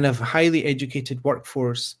and a highly educated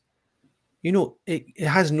workforce, you know, it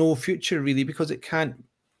has no future really, because it can't,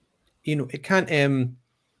 you know, it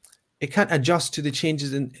can't adjust to the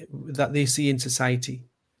changes that they see in society,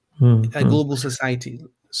 a global society.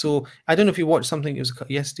 So I don't know if you watched something, it was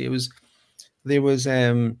yesterday, there was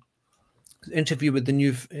an interview with the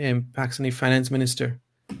new Pakistani finance minister,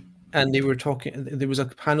 and they were talking, there was a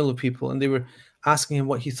panel of people, and they were asking him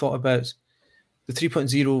what he thought about the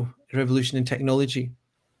 3.0 revolution in technology.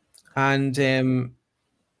 And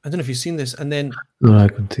I don't know if you've seen this. And then No, I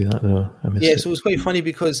couldn't see that. No, I missed it. So it was quite funny,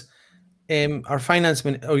 because our finance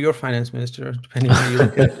minister, or your finance minister, depending on how you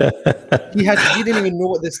look at it, he didn't even know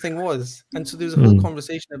what this thing was. And so there was a whole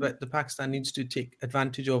conversation about the Pakistan needs to take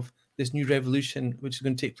advantage of this new revolution, which is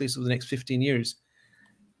going to take place over the next 15 years.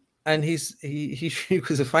 And he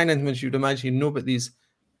because a finance minister, you'd imagine, know about these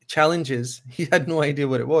challenges. He had no idea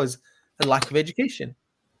what it was. And lack of education.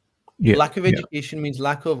 Yeah, Lack of education means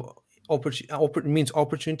lack of opportunity, means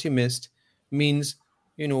opportunity missed, means,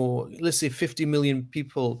 you know, let's say 50 million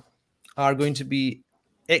people are going to be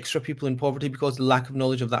extra people in poverty because of the lack of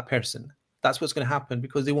knowledge of that person. That's what's going to happen,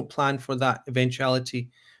 because they won't plan for that eventuality.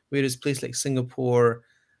 Whereas places like Singapore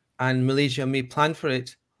and Malaysia may plan for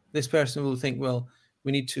it. This person will think, well,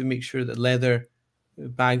 we need to make sure that leather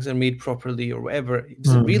bags are made properly or whatever. It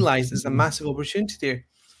doesn't realize there's a massive opportunity there.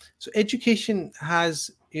 So education has,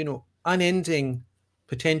 you know, unending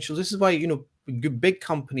potential. This is why, you know, big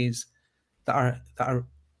companies that are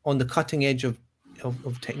on the cutting edge of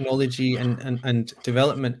technology and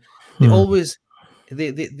development, they always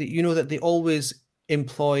you know that they always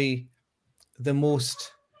employ the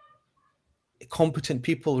most competent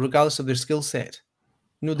people regardless of their skill set.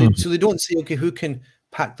 You know, so they don't say, okay, who can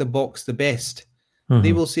pack the box the best.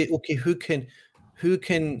 They will say, okay, who can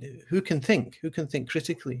think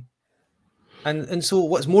critically. And so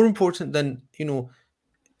what's more important than, you know,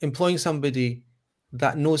 employing somebody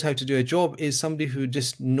that knows how to do a job is somebody who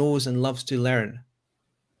just knows and loves to learn.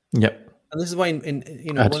 Yep. And this is why in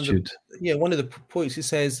you know, one of the poets, he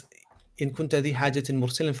says, in kunta dhi hajatin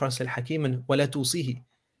mursilin farsal hakiman wala tusihi.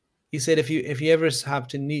 He said, if you ever have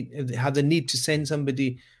the need to send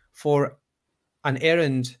somebody for an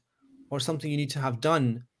errand or something you need to have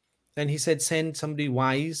done, then he said, send somebody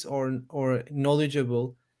wise or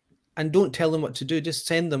knowledgeable, and don't tell them what to do. Just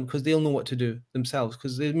send them, because they'll know what to do themselves,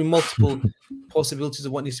 because there's multiple possibilities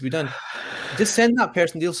of what needs to be done. Just send that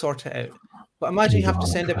person, they'll sort it out. But imagine you have to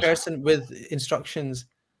send a person with instructions,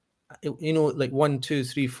 you know, like 1, 2,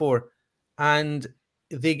 3, 4, and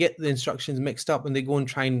they get the instructions mixed up and they go and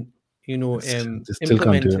try and, you know,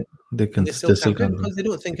 implement it. They still can't do it because they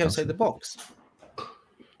don't think outside the box.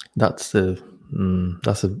 That's the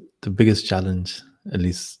biggest challenge, at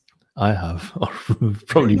least I have, or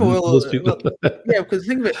probably most people. Yeah, because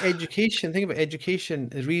think about education.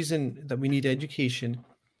 The reason that we need education,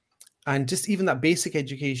 and just even that basic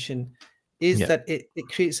education, is that it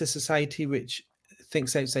creates a society which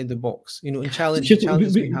thinks outside the box. You know, and challenges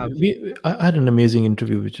we have. I had an amazing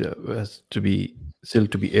interview which has to be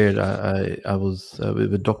aired. I was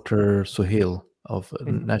with Dr. Sohail of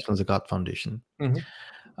National Zakat Foundation. You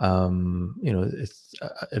know,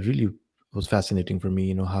 it really was fascinating for me.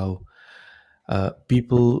 You know how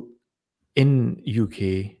people in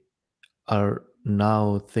UK are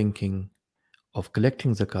now thinking of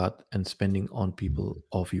collecting zakat and spending on people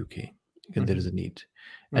of UK. And there is a need,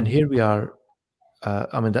 and here we are.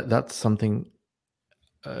 I mean, that's something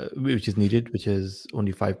which is needed, which is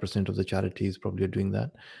only 5% of the charities probably are doing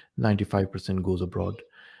that. 95% goes abroad.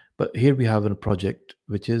 But here we have a project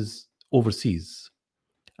which is overseas,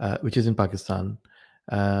 which is in Pakistan.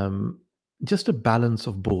 Just a balance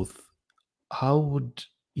of both. How would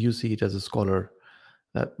you see it as a scholar,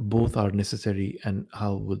 that both are necessary, and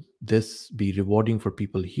how would this be rewarding for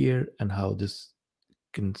people here, and how this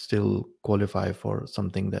can still qualify for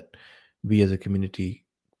something that we as a community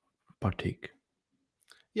partake?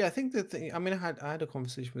 Yeah, I think that I mean, I had a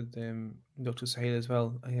conversation with Dr. Sahil as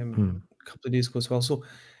well a couple of days ago as well. So,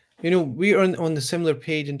 you know, we are on the similar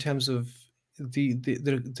page in terms of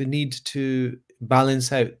the need to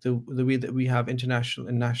balance out the way that we have international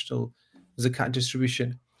and national zakat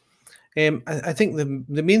distribution. I think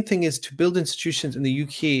the main thing is to build institutions in the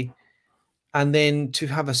UK, and then to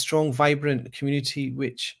have a strong, vibrant community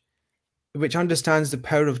which understands the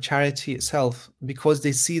power of charity itself, because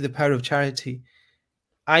they see the power of charity.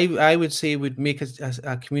 I would say would make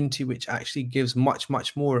a community which actually gives much,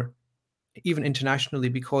 much more, even internationally,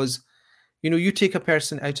 because, you know, you take a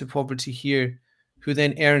person out of poverty here who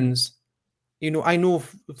then earns, I know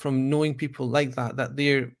from knowing people like that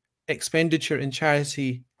their expenditure in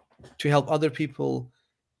charity to help other people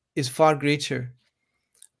is far greater,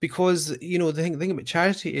 because the thing about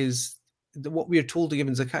charity is that what we are told to give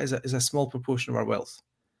in zakat is a small proportion of our wealth.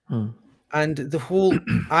 And the whole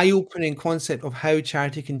eye-opening concept of how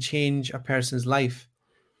charity can change a person's life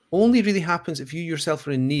only really happens if you yourself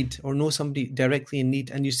are in need or know somebody directly in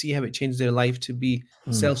need, and you see how it changed their life to be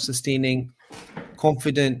self-sustaining,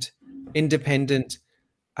 confident, independent.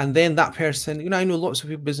 And then that person, I know lots of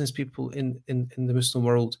people, business people in the Muslim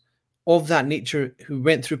world of that nature who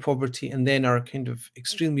went through poverty and then are kind of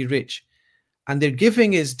extremely rich, and their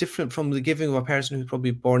giving is different from the giving of a person who's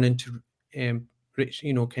probably born into rich,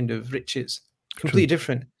 kind of riches. Completely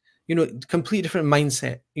different, completely different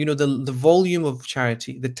mindset. The volume of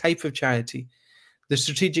charity, the type of charity, the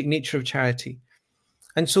strategic nature of charity.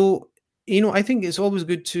 And so, I think it's always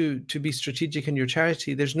good to be strategic in your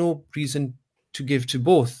charity. There's no reason to give to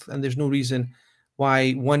both, and there's no reason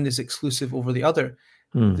why one is exclusive over the other.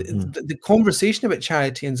 The conversation about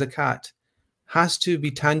charity and zakat has to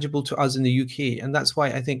be tangible to us in the UK, and that's why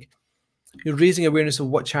I think you're raising awareness of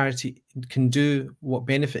what charity can do, what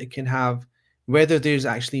benefit it can have, whether there's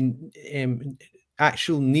actually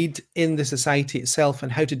actual need in the society itself,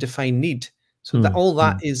 and how to define need. So that all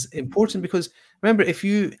that is important, because remember, if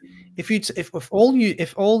all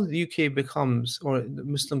the UK becomes, or the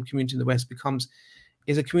Muslim community in the West becomes,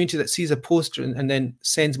 is a community that sees a poster and then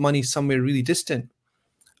sends money somewhere really distant,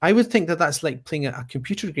 I would think that that's like playing a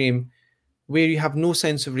computer game where you have no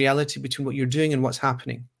sense of reality between what you're doing and what's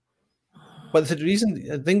happening. But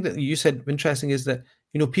the thing that you said interesting is that,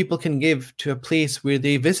 people can give to a place where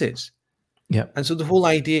they visit. Yeah. And so the whole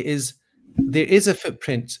idea is there is a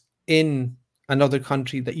footprint in another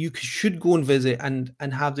country that you should go and visit,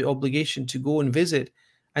 and have the obligation to go and visit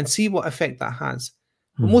and see what effect that has.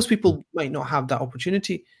 But most people might not have that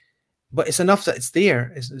opportunity, but it's enough that it's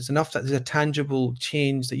there. It's enough that there's a tangible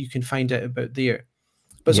change that you can find out about there.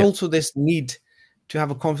 But it's also this need to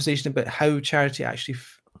have a conversation about how charity actually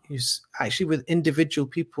with individual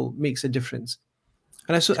people makes a difference.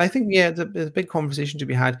 And I think, there's a big conversation to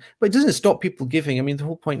be had, but it doesn't stop people giving. I mean, the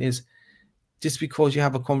whole point is, just because you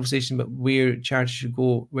have a conversation about where charity should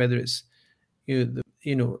go, whether it's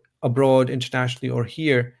abroad, internationally, or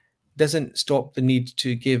here, doesn't stop the need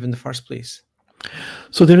to give in the first place.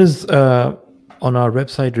 So there is on our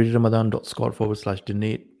website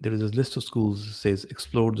readyramadan.org/donate, there is a list of schools that says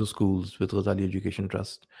explore the schools with Ghazali Education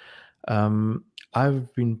Trust.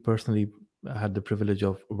 I've been personally had the privilege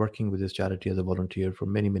of working with this charity as a volunteer for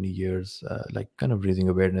many, many years, like kind of raising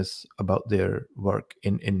awareness about their work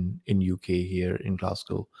in UK here in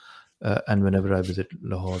Glasgow. And whenever I visit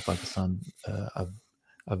Lahore, Pakistan,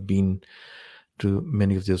 I've been to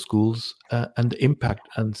many of their schools, and the impact.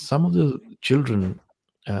 And some of the children,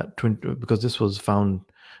 because this was founded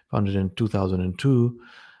in 2002,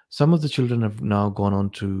 some of the children have now gone on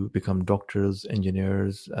to become doctors,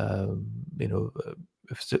 engineers,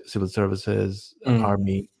 civil services,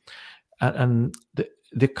 army, and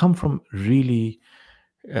they come from really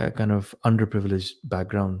kind of underprivileged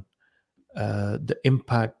background. The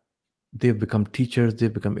impact, they've become teachers,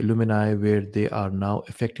 they've become alumni, where they are now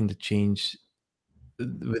affecting the change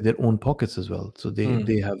with their own pockets as well. So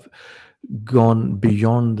they have gone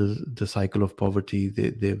beyond the cycle of poverty.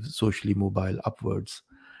 They've socially mobile upwards.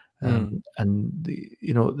 And the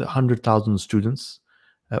 100,000 students,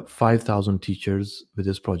 5,000 teachers with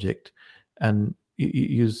this project. And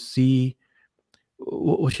you see,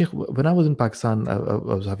 Sheikh, when I was in Pakistan, I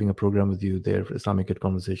was having a program with you there for Islamic Ed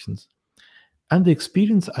Conversations. And the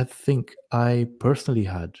experience I think I personally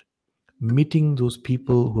had meeting those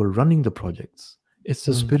people who are running the projects, it's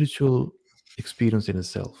a spiritual experience in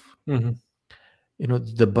itself. The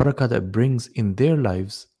barakah that brings in their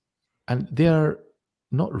lives, and they are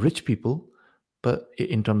not rich people, but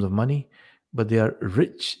in terms of money, but they are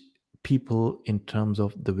rich people in terms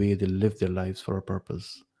of the way they live their lives for a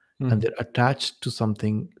purpose. And they're attached to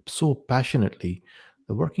something so passionately.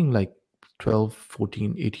 They're working like 12,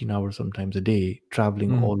 14, 18 hours sometimes a day,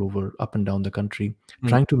 traveling all over, up and down the country,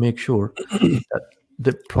 trying to make sure that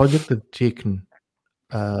the project that's taken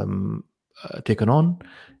on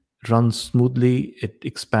runs smoothly, it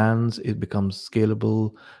expands, it becomes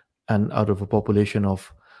scalable, and out of a population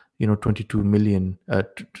of 200 million,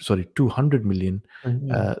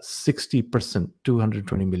 60%,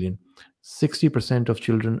 220 million, 60% of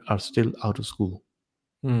children are still out of school,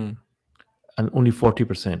 and only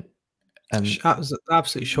 40%. And that's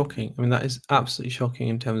absolutely shocking. I mean, that is absolutely shocking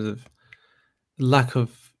in terms of lack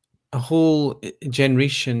of a whole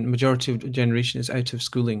generation. Majority of the generation is out of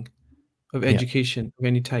schooling, of education of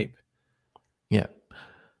any type. Yeah.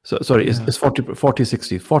 So sorry, Yeah. it's 40,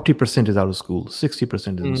 60. 40% is out of school,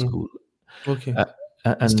 60% is in school. Okay.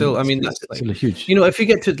 And Still, I mean, that's it's like, still a huge. if you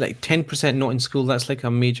get to like 10% not in school, that's like a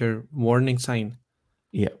major warning sign.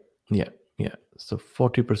 Yeah. So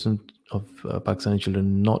 40% of Pakistani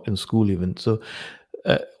children not in school even. So,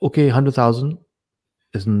 okay, 100,000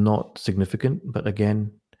 is not significant, but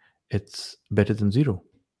again, it's better than zero.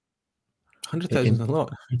 100,000 is a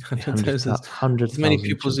lot. 100,000 is as many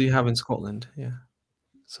pupils as you have in Scotland. Yeah.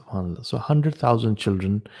 So 100,000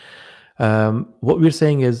 children. What we're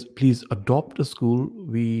saying is, please adopt a school.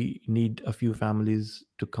 We need a few families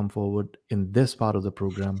to come forward in this part of the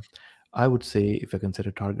program. I would say if I can set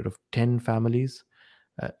a target of 10 families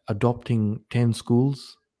adopting 10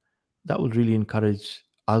 schools, that will really encourage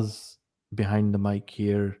us behind the mic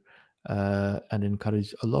here and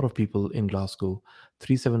encourage a lot of people in Glasgow.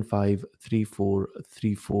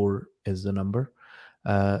 375-3434 is the number.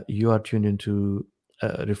 You are tuned into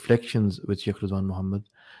Reflections with Sheikh Rizwan Muhammad.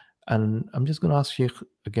 And I'm just going to ask Sheikh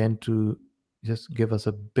again to just give us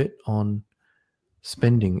a bit on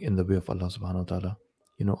spending in the way of Allah subhanahu wa ta'ala.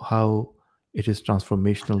 How it is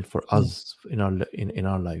transformational for us in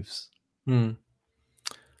our lives. I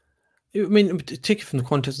mean, take it from the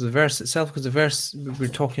context of the verse itself, because the verse we were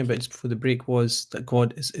talking about just before the break was that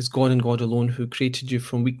God is God and God alone who created you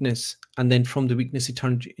from weakness, and then from the weakness he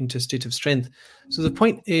turned you into a state of strength. So the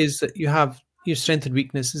point is that you have your strength and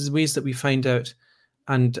weakness is ways that we find out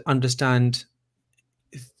and understand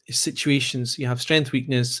situations. You have strength,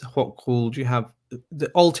 weakness, hot, cold. You have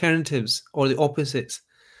the alternatives or the opposites,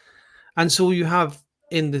 and so you have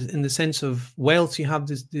in the sense of wealth, you have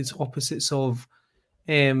these opposites of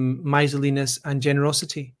miserliness and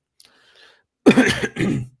generosity.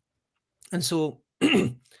 And so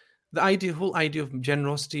the whole idea of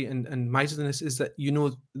generosity and miserliness is that you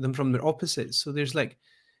know them from their opposites. So there's like,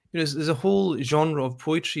 there's a whole genre of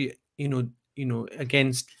poetry,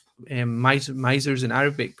 against misers in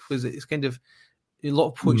Arabic, because it's kind of a lot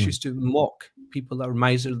of poets used to mock people that are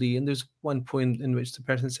miserly. And there's one poem in which the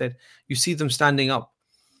person said, you see them standing up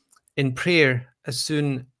in prayer as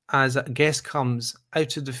soon as a guest comes,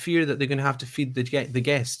 out of the fear that they're going to have to feed the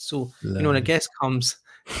guest. So, when a guest comes,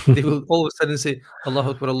 they will all of a sudden say,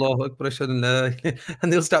 Allahu Akbar, Ashhadu an la ilaha illallah,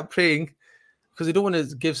 and they'll start praying because they don't want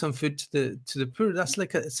to give some food to the poor. That's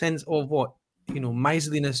like a sense of what,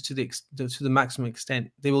 miserliness to the maximum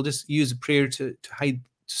extent. They will just use prayer to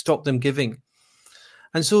stop them giving.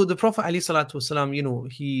 And so the Prophet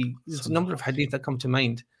ﷺ, there's a number of hadith that come to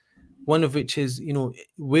mind. One of which is,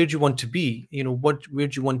 where do you want to be? Where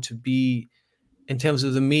do you want to be in terms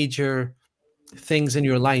of the major things in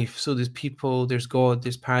your life? So there's people, there's God,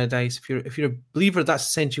 there's paradise. If you're a believer, that's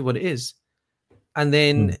essentially what it is. And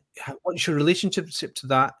then what's your relationship to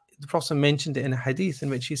that? The Prophet mentioned it in a hadith in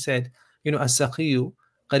which he said, as-saqiyu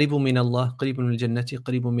qaribun min Allah, qaribun min al-jannati,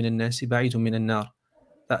 qaribun min al-nasi, ba'idun min al-nar.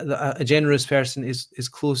 That a generous person is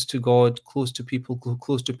close to God, close to people,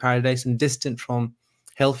 close to paradise, and distant from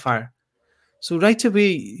hellfire. So right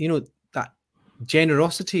away, that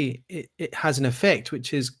generosity, it has an effect,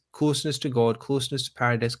 which is closeness to God, closeness to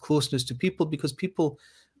paradise, closeness to people, because people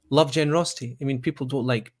love generosity. I mean, people don't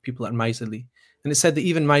like people that are miserly. And it's said that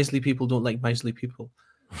even miserly people don't like miserly people.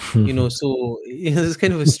 So there's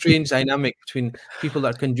kind of a strange dynamic between people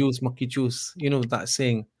that can juice, mucky juice, that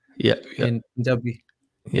saying in Punjabi.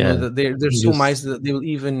 That they're so miserly that they will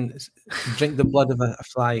even drink the blood of a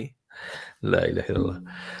fly. La ilaha illallah.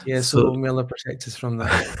 Yeah, so may Allah protect us from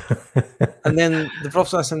that. And then the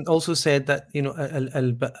Prophet also said that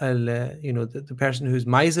the person who's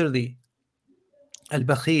miserly,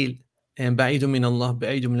 al-bakhil, ba'idun min Allah,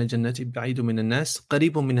 ba'idun min al-jannati, ba'idun min al-nas,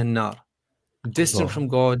 qaribun min al-nar. Distant from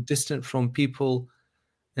God, distant from people,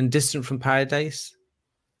 and distant from paradise,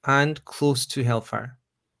 and close to hellfire.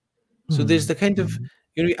 So there's the kind of,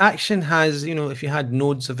 your action has, if you had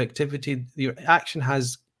nodes of activity, your action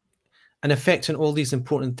has an effect on all these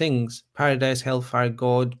important things: paradise, hellfire,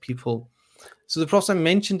 God, people. So the Prophet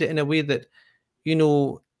mentioned it in a way that,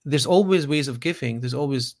 there's always ways of giving. There's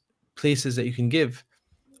always places that you can give.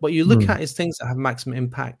 What you look at is things that have maximum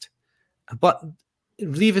impact. But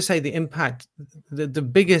leave aside the impact, the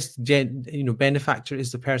biggest benefactor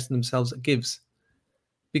is the person themselves that gives.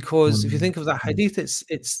 Because if you think of that hadith, it's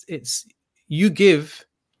you give.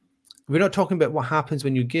 We're not talking about what happens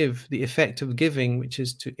when you give, the effect of giving, which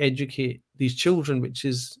is to educate these children, which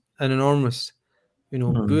is an enormous,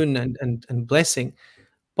 boon and blessing.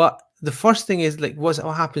 But the first thing is like, what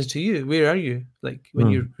happens to you? Where are you? Like when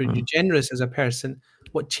you're generous as a person,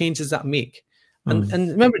 what change does that make? And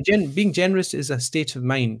remember, being generous is a state of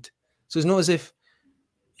mind. So it's not as if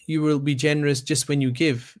you will be generous just when you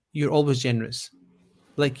give. You're always generous.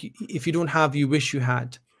 Like if you don't have, you wish you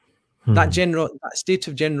had. That state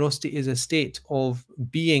of generosity is a state of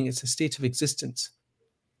being. It's a state of existence.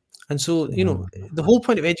 And so, the whole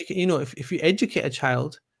point of education, if you educate a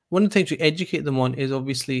child, one of the things we educate them on is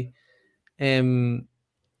obviously,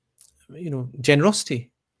 generosity.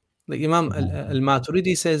 Like Imam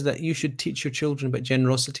al-Maturidi says that you should teach your children about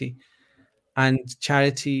generosity and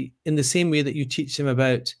charity in the same way that you teach them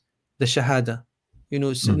about the shahada. In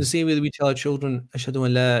the same way that we tell our children, Ashhadu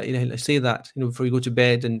an la ilaha illallah, say that, before you go to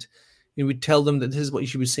bed, and we tell them that this is what you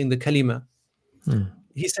should be saying, the kalima.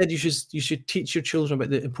 He said you should teach your children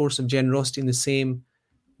about the importance of generosity in the same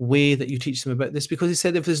way that you teach them about this, because he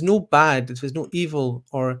said if there's no evil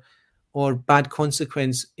or bad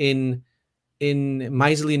consequence in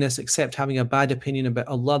miserliness except having a bad opinion about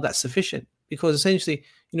Allah, that's sufficient. Because essentially,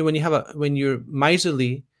 when you're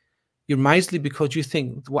miserly because you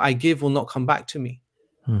think what I give will not come back to me.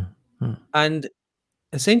 And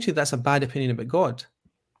essentially that's a bad opinion about God.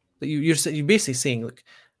 That you're basically saying, look,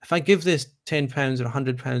 if I give this £10 or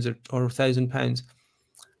 £100 or £1,000,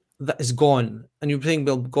 that is gone. And you're saying,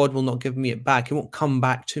 well, God will not give me it back. It won't come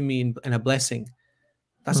back to me in a blessing.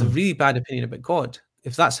 That's a really bad opinion about God,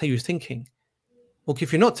 if that's how you're thinking. Okay,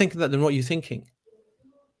 if you're not thinking that, then what are you thinking?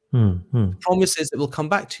 The promise is it will come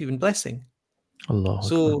back to you in blessing. Allah.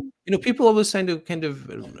 So, people always kind of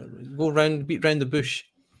beat around the bush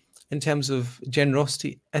in terms of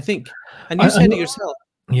generosity, I think. And you said it yourself.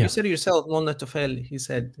 Yeah. You said it yourself, Mullah Tufel, he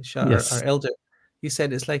said, Yes. our elder, he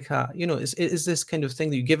said it's like it's this kind of thing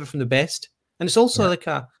that you give it from the best. And it's also like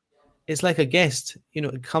a guest,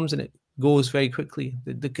 it comes and it goes very quickly.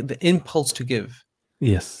 The impulse to give,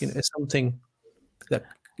 Yes. is something that,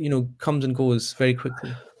 comes and goes very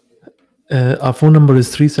quickly. Our phone number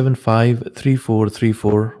is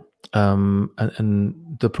 375-3434.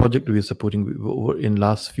 And the project we are supporting in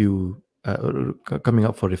last few coming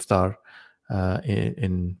up for iftar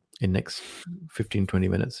in next 15-20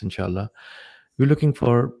 minutes, inshallah. We're looking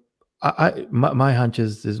for my hunch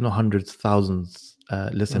is there's no hundreds, thousands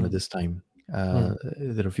listen at this time.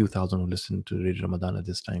 There are a few thousand who listen to Radio Ramadan at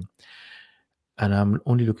this time, and I'm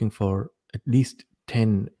only looking for at least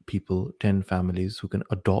 10 people, 10 families who can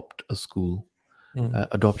adopt a school.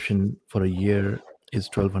 Adoption for a year is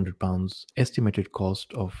 £1,200. Estimated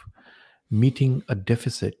cost of meeting a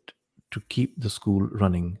deficit to keep the school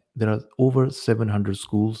running. There are over 700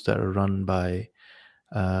 schools that are run by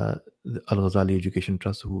the Al-Ghazali Education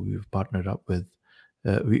Trust, who we've partnered up with.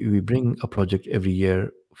 We bring a project every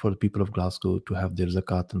year for the people of Glasgow to have their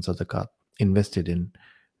zakat and sadaqat invested in,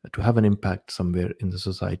 to have an impact somewhere in the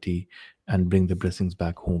society and bring the blessings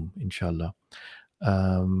back home, inshallah.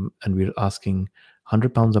 And we're asking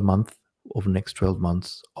 £100 a month over the next 12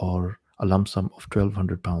 months, or a lump sum of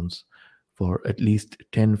 £1,200 for at least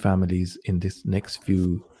 10 families in this next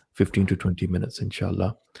few 15 to 20 minutes,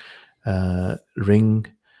 inshallah. Ring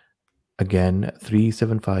again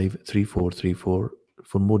 375-3434.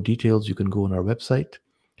 For more details, you can go on our website,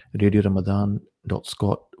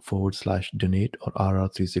 radioramadan.scot/donate or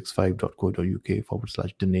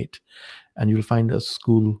rr365.co.uk/donate, and you'll find a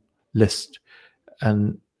school list.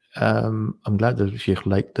 And I'm glad that Sheikh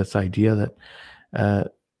liked this idea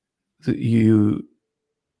that you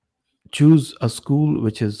choose a school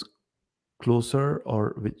which is closer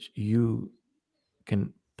or which you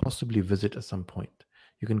can possibly visit at some point.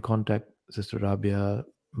 You can contact Sister Rabia,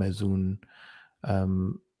 Mazoon,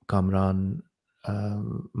 Kamran,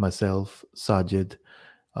 myself, Sajid,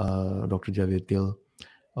 Dr. Javed Gill,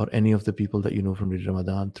 or any of the people that you know from Radio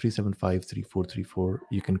Ramadan. 375-3434.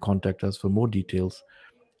 You can contact us for more details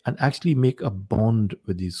and actually make a bond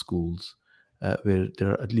with these schools where there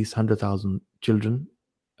are at least 100,000 children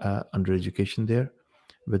under education there,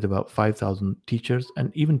 with about 5,000 teachers.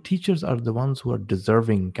 And even teachers are the ones who are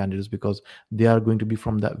deserving candidates, because they are going to be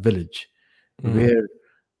from that village where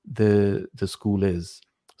the school is.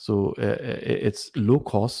 So it's low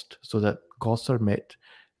cost, so that costs are met,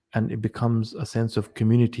 and it becomes a sense of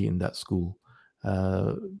community in that school.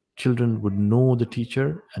 Children would know the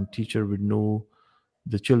teacher, and teacher would know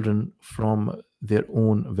the children from their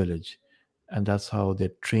own village, and that's how they're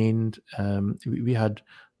trained. We had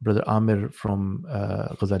Brother Amir from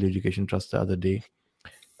Ghazali Education Trust the other day,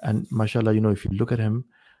 and mashallah, if you look at him,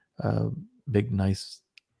 big, nice,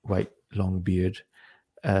 white, long beard,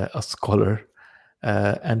 a scholar,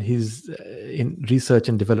 and he's in research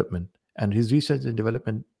and development. And his research and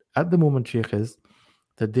development at the moment, Sheikh, is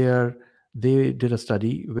that they did a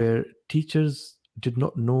study where teachers did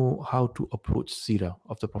not know how to approach Sirah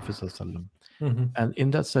of the Prophet ﷺ. And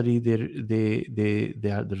in that study, they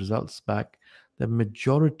had the results back the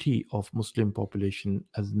majority of Muslim population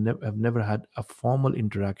have never had a formal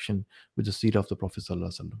interaction with the seerah of the Prophet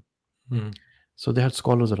Sallallahu Alaihi Wasallam. So they had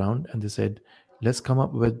scholars around, and they said, let's come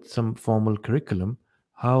up with some formal curriculum,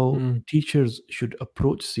 how teachers should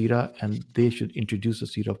approach seerah, and they should introduce the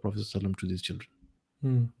seerah of Prophet Sallallahu Alaihi Wasallam to these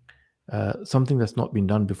children. Something that's not been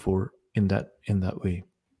done before in that way.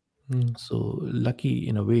 So lucky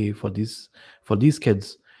in a way for these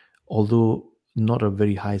kids, although not a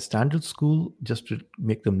very high standard school, just to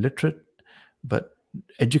make them literate, but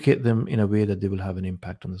educate them in a way that they will have an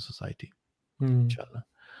impact on the society, inshallah.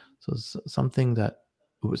 So something that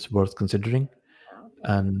was worth considering.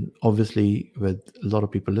 And obviously, with a lot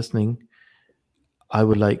of people listening, I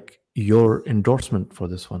would like your endorsement for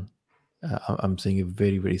this one. I'm saying it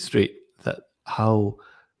very, very straight, that how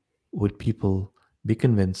would people be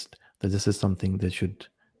convinced that this is something they should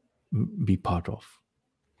be part of?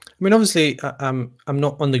 I mean, obviously, I'm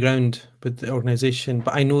not on the ground with the organization,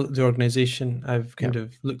 but I know the organization. I've kind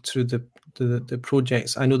of looked through the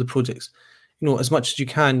projects. I know the projects, as much as you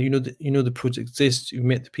can. The project exists. You've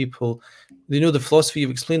met the people. They know the philosophy.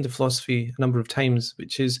 You've explained the philosophy a number of times,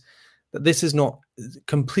 which is that this is not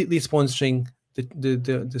completely sponsoring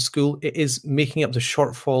the school. It is making up the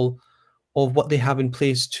shortfall of what they have in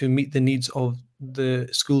place to meet the needs of the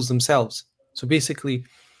schools themselves. So basically,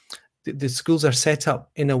 the schools are set up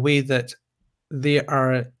in a way that they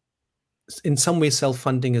are in some way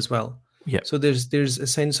self-funding as well. Yeah. So there's a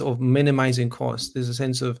sense of minimizing costs. There's a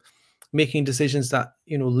sense of making decisions that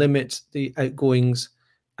limit the outgoings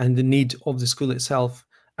and the need of the school itself.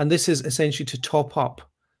 And this is essentially to top up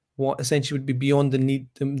what essentially would be beyond the need,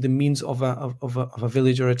 the means of a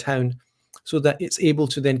village or a town, so that it's able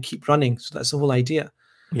to then keep running. So that's the whole idea.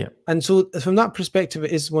 Yeah. And so from that perspective,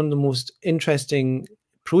 it is one of the most interesting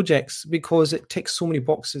projects because it ticks so many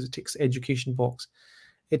boxes. It ticks the education box.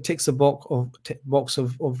 It ticks the box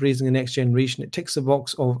of raising the next generation. It ticks the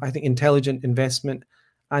box of, I think, intelligent investment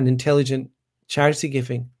and intelligent charity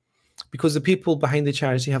giving, because the people behind the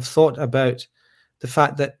charity have thought about the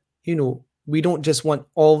fact that, we don't just want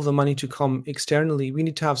all the money to come externally. We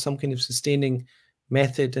need to have some kind of sustaining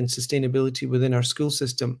method and sustainability within our school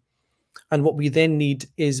system. And what we then need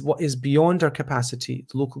is what is beyond our capacity,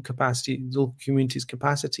 the local capacity, the local community's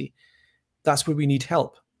capacity. That's where we need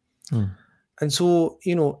help. And so,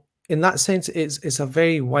 in that sense, it's a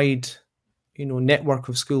very wide, network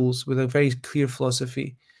of schools with a very clear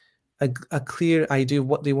philosophy, a clear idea of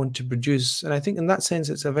what they want to produce. And I think in that sense,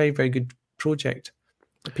 it's a very, very good project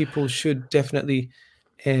that people should definitely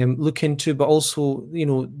look into. But also,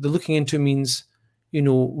 the looking into means,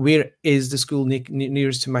 where is the school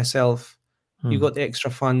nearest to myself? You got the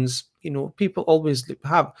extra funds. People always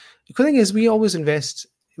have. The thing is, we always invest.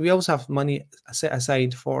 We always have money set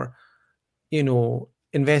aside for,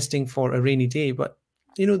 investing for a rainy day. But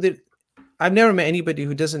I've never met anybody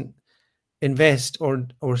who doesn't invest or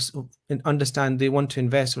understand they want to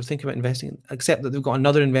invest or think about investing, except that they've got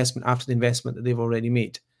another investment after the investment that they've already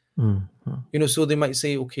made. So they might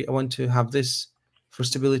say, okay, I want to have this for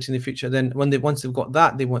stability in the future. Then once they've got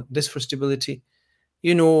that, they want this for stability.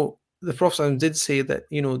 The Prophet did say that,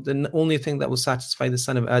 the only thing that will satisfy the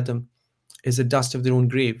son of Adam is the dust of their own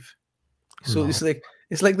grave. So it's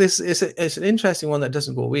like this. It's an interesting one that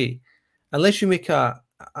doesn't go away unless you make a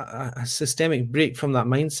systemic break from that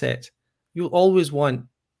mindset. You'll always want,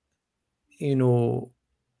 the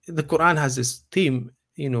Quran has this theme,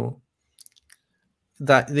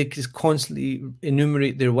 that they just constantly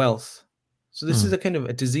enumerate their wealth. So this is a kind of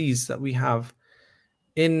a disease that we have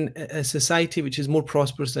in a society which is more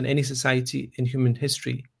prosperous than any society in human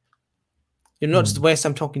history. Not just the West,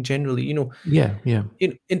 I'm talking generally, Yeah.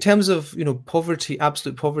 In terms of, poverty,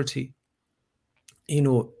 absolute poverty,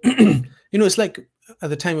 it's like at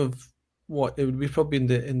the time of what it would be probably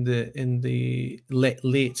in the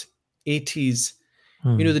late 80s,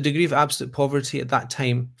 the degree of absolute poverty at that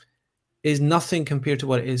time is nothing compared to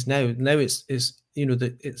what it is now. Now it's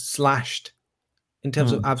slashed in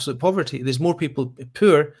terms of absolute poverty. There's more people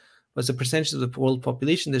poor, but as a percentage of the world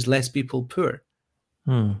population, there's less people poor.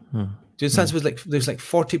 The sense was there's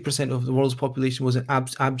 40% of the world's population was in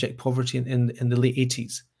abject poverty in the late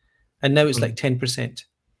 80s, and now it's like 10%.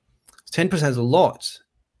 10% is a lot,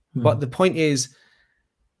 but the point is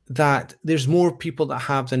that there's more people that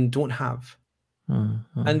have than don't have,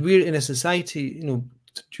 and we're in a society,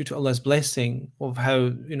 due to Allah's blessing of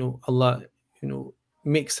how Allah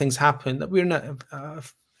makes things happen, that we're not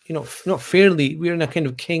not fairly, we're in a kind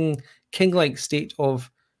of king-like state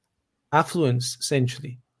of affluence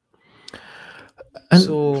essentially. And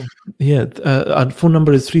So yeah, our phone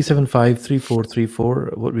number is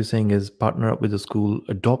 375-3434. What we're saying is partner up with a school,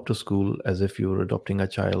 adopt a school as if you're adopting a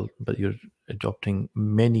child, but you're adopting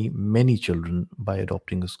many, many children by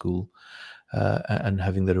adopting a school, and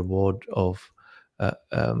having the reward of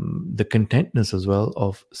the contentness as well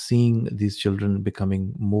of seeing these children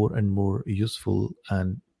becoming more and more useful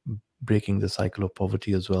and breaking the cycle of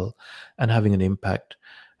poverty as well, and having an impact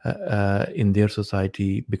in their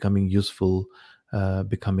society, becoming useful,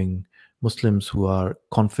 becoming Muslims who are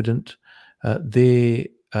confident.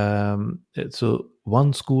 So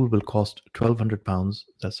one school will cost £1,200.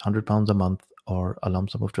 That's £100 a month, or a lump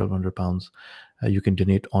sum of £1,200. You can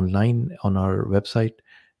donate online on our website,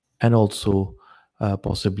 and also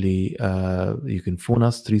possibly you can phone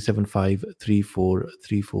us.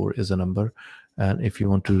 375-3434 is a number. And if you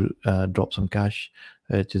want to drop some cash,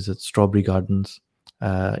 it is at Strawberry Gardens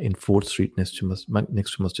in 4th Street next to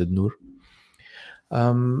Masjid Noor.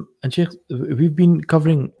 And Sheikh, we've been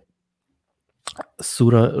covering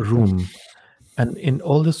Surah Rum, and in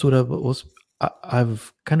all the Surah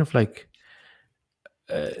I've kind of like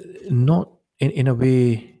not in a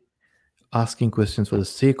way asking questions for the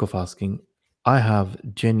sake of asking. I have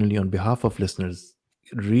genuinely, on behalf of listeners,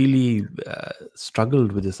 really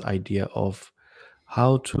struggled with this idea of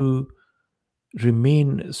how to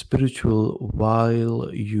remain spiritual while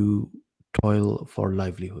you toil for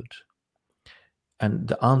livelihood. And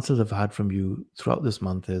the answers I've had from you throughout this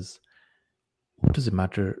month is, what does it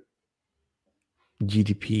matter?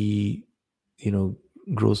 GDP,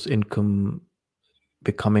 gross income,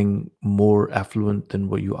 becoming more affluent than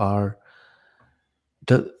what you are.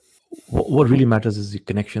 What really matters is the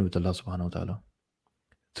connection with Allah subhanahu wa ta'ala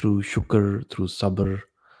through shukr, through sabr,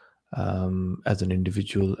 as an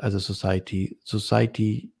individual, as a society.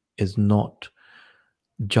 Society is not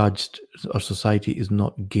judged, or society is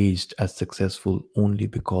not gauged as successful only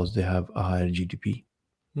because they have a higher GDP.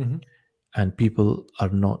 Mm-hmm. And people are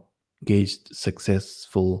not gauged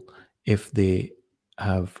successful if they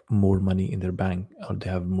have more money in their bank or they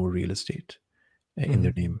have more real estate in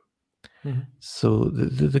their name. Mm-hmm. So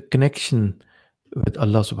the connection with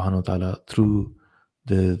Allah subhanahu wa ta'ala through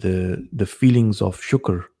the feelings of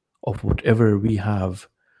shukr of whatever we have,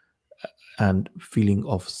 and feeling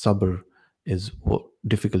of sabr is what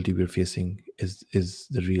difficulty we're facing, is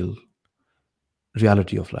the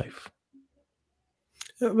reality of life.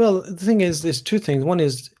 Well, the thing is, there's two things. One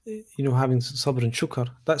is, having sabr and shukr.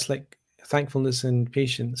 That's like thankfulness and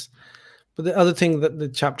patience. But the other thing that the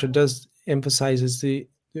chapter does emphasize is the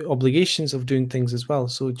obligations of doing things as well.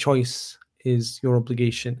 So choice is your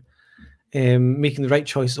obligation. Making the right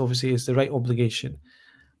choice, obviously, is the right obligation.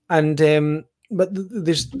 And but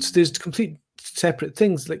there's complete separate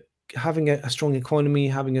things, like having a strong economy,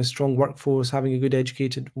 having a strong workforce, having a good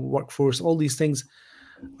educated workforce. All these things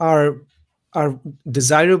are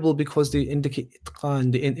desirable because they indicate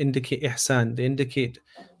itqan, they indicate ihsan, they indicate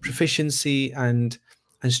proficiency and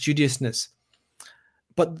studiousness.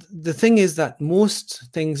 But the thing is that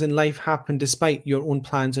most things in life happen despite your own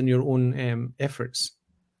plans and your own efforts.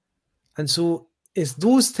 And so it's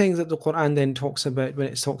those things that the Quran then talks about when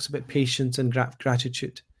it talks about patience and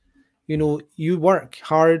gratitude. You work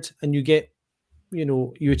hard and you get,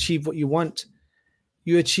 you achieve what you want.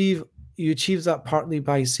 You achieve that partly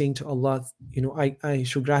by saying to Allah, I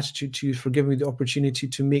show gratitude to you for giving me the opportunity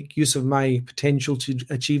to make use of my potential to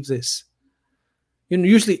achieve this.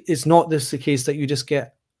 Usually it's not the case that you just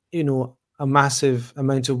get, a massive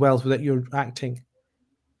amount of wealth without you're acting.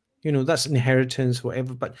 That's inheritance,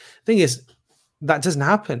 whatever. But the thing is, that doesn't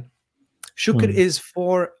happen. Shukr is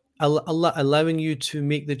for Allah allowing you to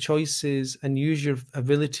make the choices and use your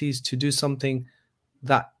abilities to do something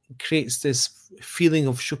that creates this feeling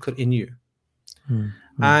of shukr in you.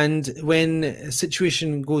 And when a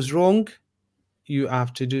situation goes wrong, you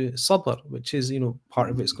have to do sabr, which is, part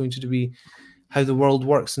of it's going to be how the world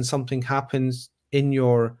works, and something happens in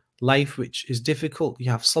your life which is difficult. You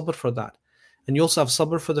have sabr for that. And you also have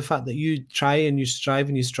sabr for the fact that you try and you strive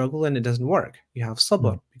and you struggle and it doesn't work. You have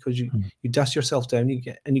sabr because you dust yourself down, you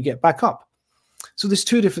get back up. So there's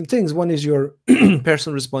two different things. One is your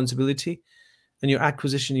personal responsibility and your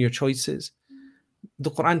acquisition of your choices.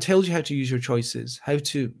 The Quran tells you how to use your choices, how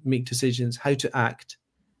to make decisions, how to act.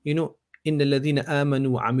 Inna alladhina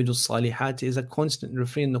amanu wa amilu salihati is a constant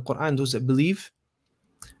refrain in the Quran. Those that believe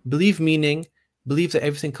meaning believe that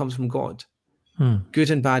everything comes from God.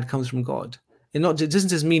 Good and bad comes from God. It doesn't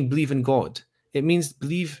just mean believe in God. It means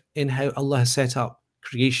believe in how Allah has set up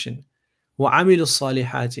creation. Wa amilu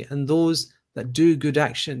salihati, and those that do good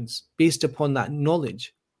actions based upon that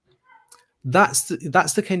knowledge. That's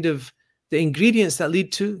the kind of the ingredients that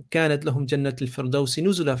lead to كانت لهم جنة الفردوس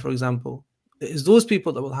نزلا, for example, is those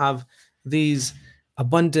people that will have these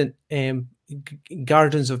abundant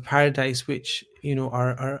gardens of paradise which, you know,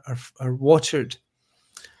 are watered.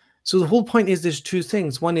 So the whole point is there's two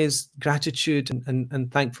things. One is gratitude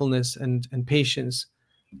and thankfulness and patience.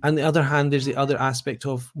 On the other hand, there's the other aspect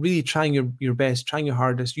of really trying your best, trying your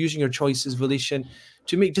hardest, using your choices, volition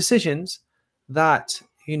to make decisions that,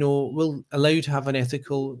 you know, will allow you to have an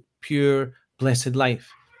ethical, pure, blessed life.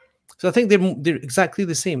 So I think they're exactly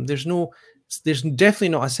the same. There's definitely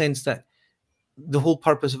not a sense that the whole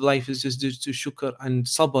purpose of life is just to shukr and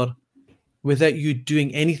sabr without you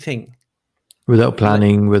doing anything. Without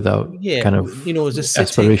planning, without kind of, you know, just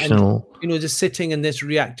aspirational. And, you know, just sitting and just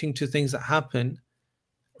reacting to things that happen.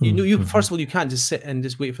 You know, you first of all, you can't just sit and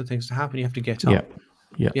just wait for things to happen. You have to get up.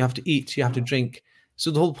 Yeah. You have to eat. You have to drink. So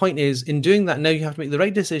the whole point is, in doing that, now you have to make the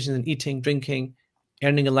right decisions in eating, drinking,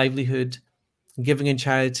 earning a livelihood, giving in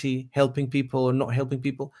charity, helping people or not helping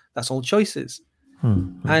people. That's all choices.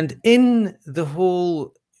 And in the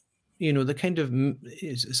whole, you know,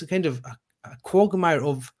 it's a kind of a quagmire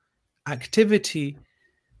of activity.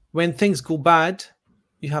 When things go bad,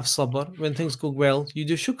 you have sabr. When things go well, you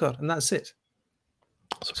do shukr, and that's it.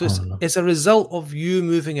 So it's a result of you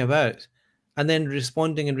moving about and then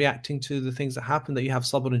responding and reacting to the things that happen that you have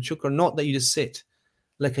sabr and shukr, not that you just sit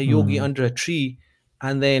like a yogi under a tree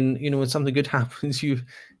and then, you know, when something good happens, you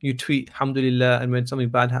tweet alhamdulillah, and when something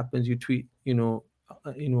bad happens, you tweet, you know,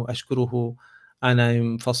 ashkuruhu and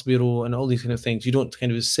I'm fasbiru and all these kind of things. You don't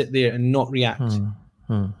kind of just sit there and not react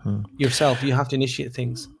yourself. You have to initiate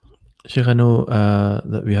things. Sheikh, I know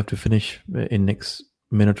that we have to finish in next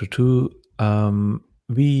minute or two.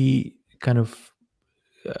 We kind of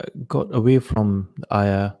got away from the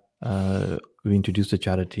ayah. We introduced the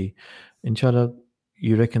charity. Inshallah,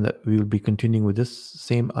 you reckon that we will be continuing with this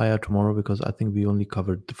same ayah tomorrow? Because I think we only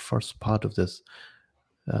covered the first part of this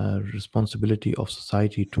responsibility of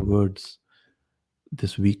society towards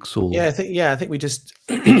this weak soul. I think we just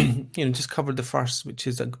just covered the first, which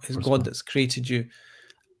is God that's created you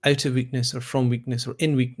out of weakness or from weakness or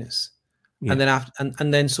in weakness. And then after,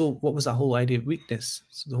 and then so what was that whole idea of weakness?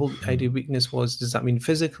 So the whole idea of weakness was, does that mean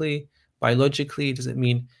physically, biologically? Does it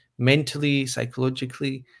mean mentally,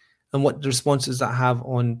 psychologically? And what the responses that have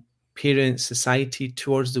on parents, society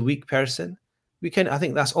towards the weak person? I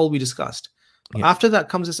think that's all we discussed. But after that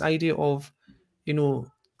comes this idea of, you know,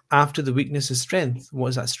 after the weakness is strength. What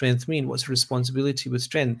does that strength mean? What's the responsibility with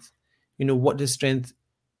strength? You know, what does strength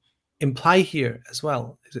imply here as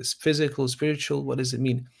well? Is it physical, spiritual? What does it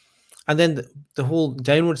mean? And then the whole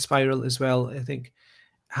downward spiral as well, I think,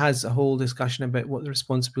 has a whole discussion about what the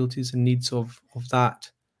responsibilities and needs of that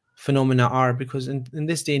phenomena are. Because in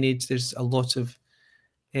this day and age, there's a lot of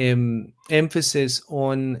emphasis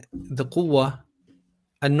on the quwwah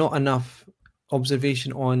and not enough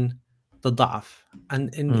observation on the da'af.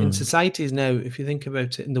 And in societies now, if you think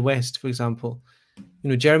about it, in the West, for example, you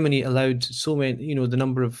know, Germany allowed so many, you know, the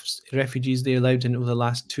number of refugees they allowed in over the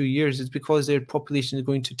last 2 years is because their population is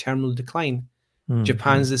going to terminal decline.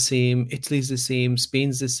 Japan's the same, Italy's the same,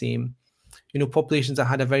 Spain's the same. You know, populations that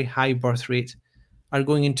had a very high birth rate are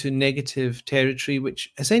going into negative territory,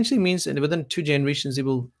 which essentially means that within 2 generations, they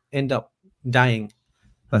will end up dying.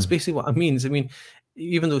 That's basically what it means. I mean,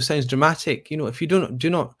 even though it sounds dramatic, you know, if you do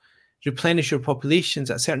not replenish your populations,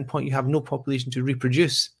 at a certain point, you have no population to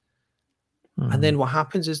reproduce. And then what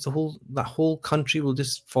happens is that whole country will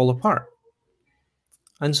just fall apart.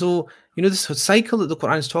 And so, you know, this cycle that the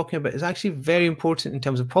Quran is talking about is actually very important in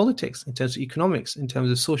terms of politics, in terms of economics, in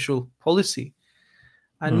terms of social policy.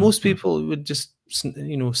 And most people would just,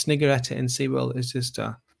 you know, snigger at it and say, well, it's just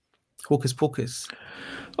hocus pocus.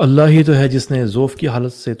 अल्लाह ही तो है जिसने ज़ौफ़ की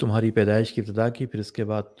हालत से तुम्हारी पैदाइश की इब्तिदा की, फिर इसके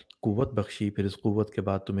बाद कुव्वत बख्शी, फिर इस कुव्वत के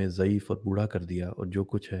बाद तुम्हें ज़ईफ़ और बूढ़ा कर दिया, और जो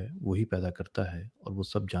कुछ है वही पैदा करता है, और वो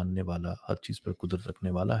सब जानने वाला, हर चीज़ पर कुदरत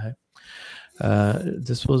रखने वाला है.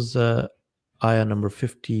 This was ayah number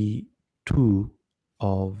 54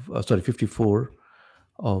 of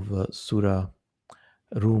Surah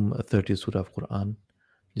Rum, 30th Surah of Quran.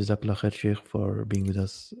 Jazakallah khair, Sheikh, for being with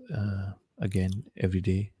us again every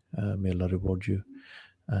day. May Allah reward you.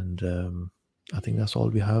 And I think that's all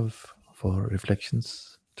we have for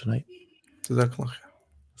reflections tonight. Jazakallah khair.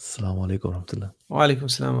 Assalamu alaikum wa rahmatullah. Wa alaikum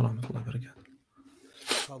assalam wa rahmatullahi wa barakatuh.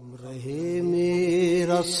 कब रहे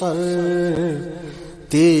मेरा sir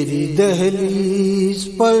तेरी दहलीज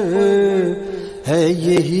पर है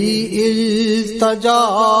यही इल्तजा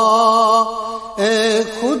ए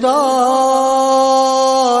खुदा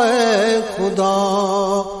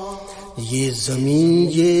ये ज़मीन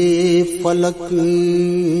ये फलक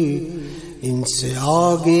इनसे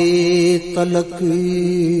आगे तलक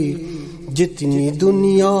जितनी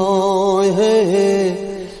दुनिया है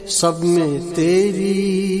सब में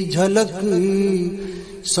तेरी झलक,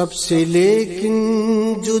 सबसे लेकिन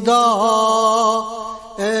जुदा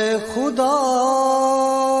ए खुदा,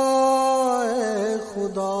 ए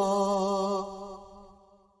खुदा।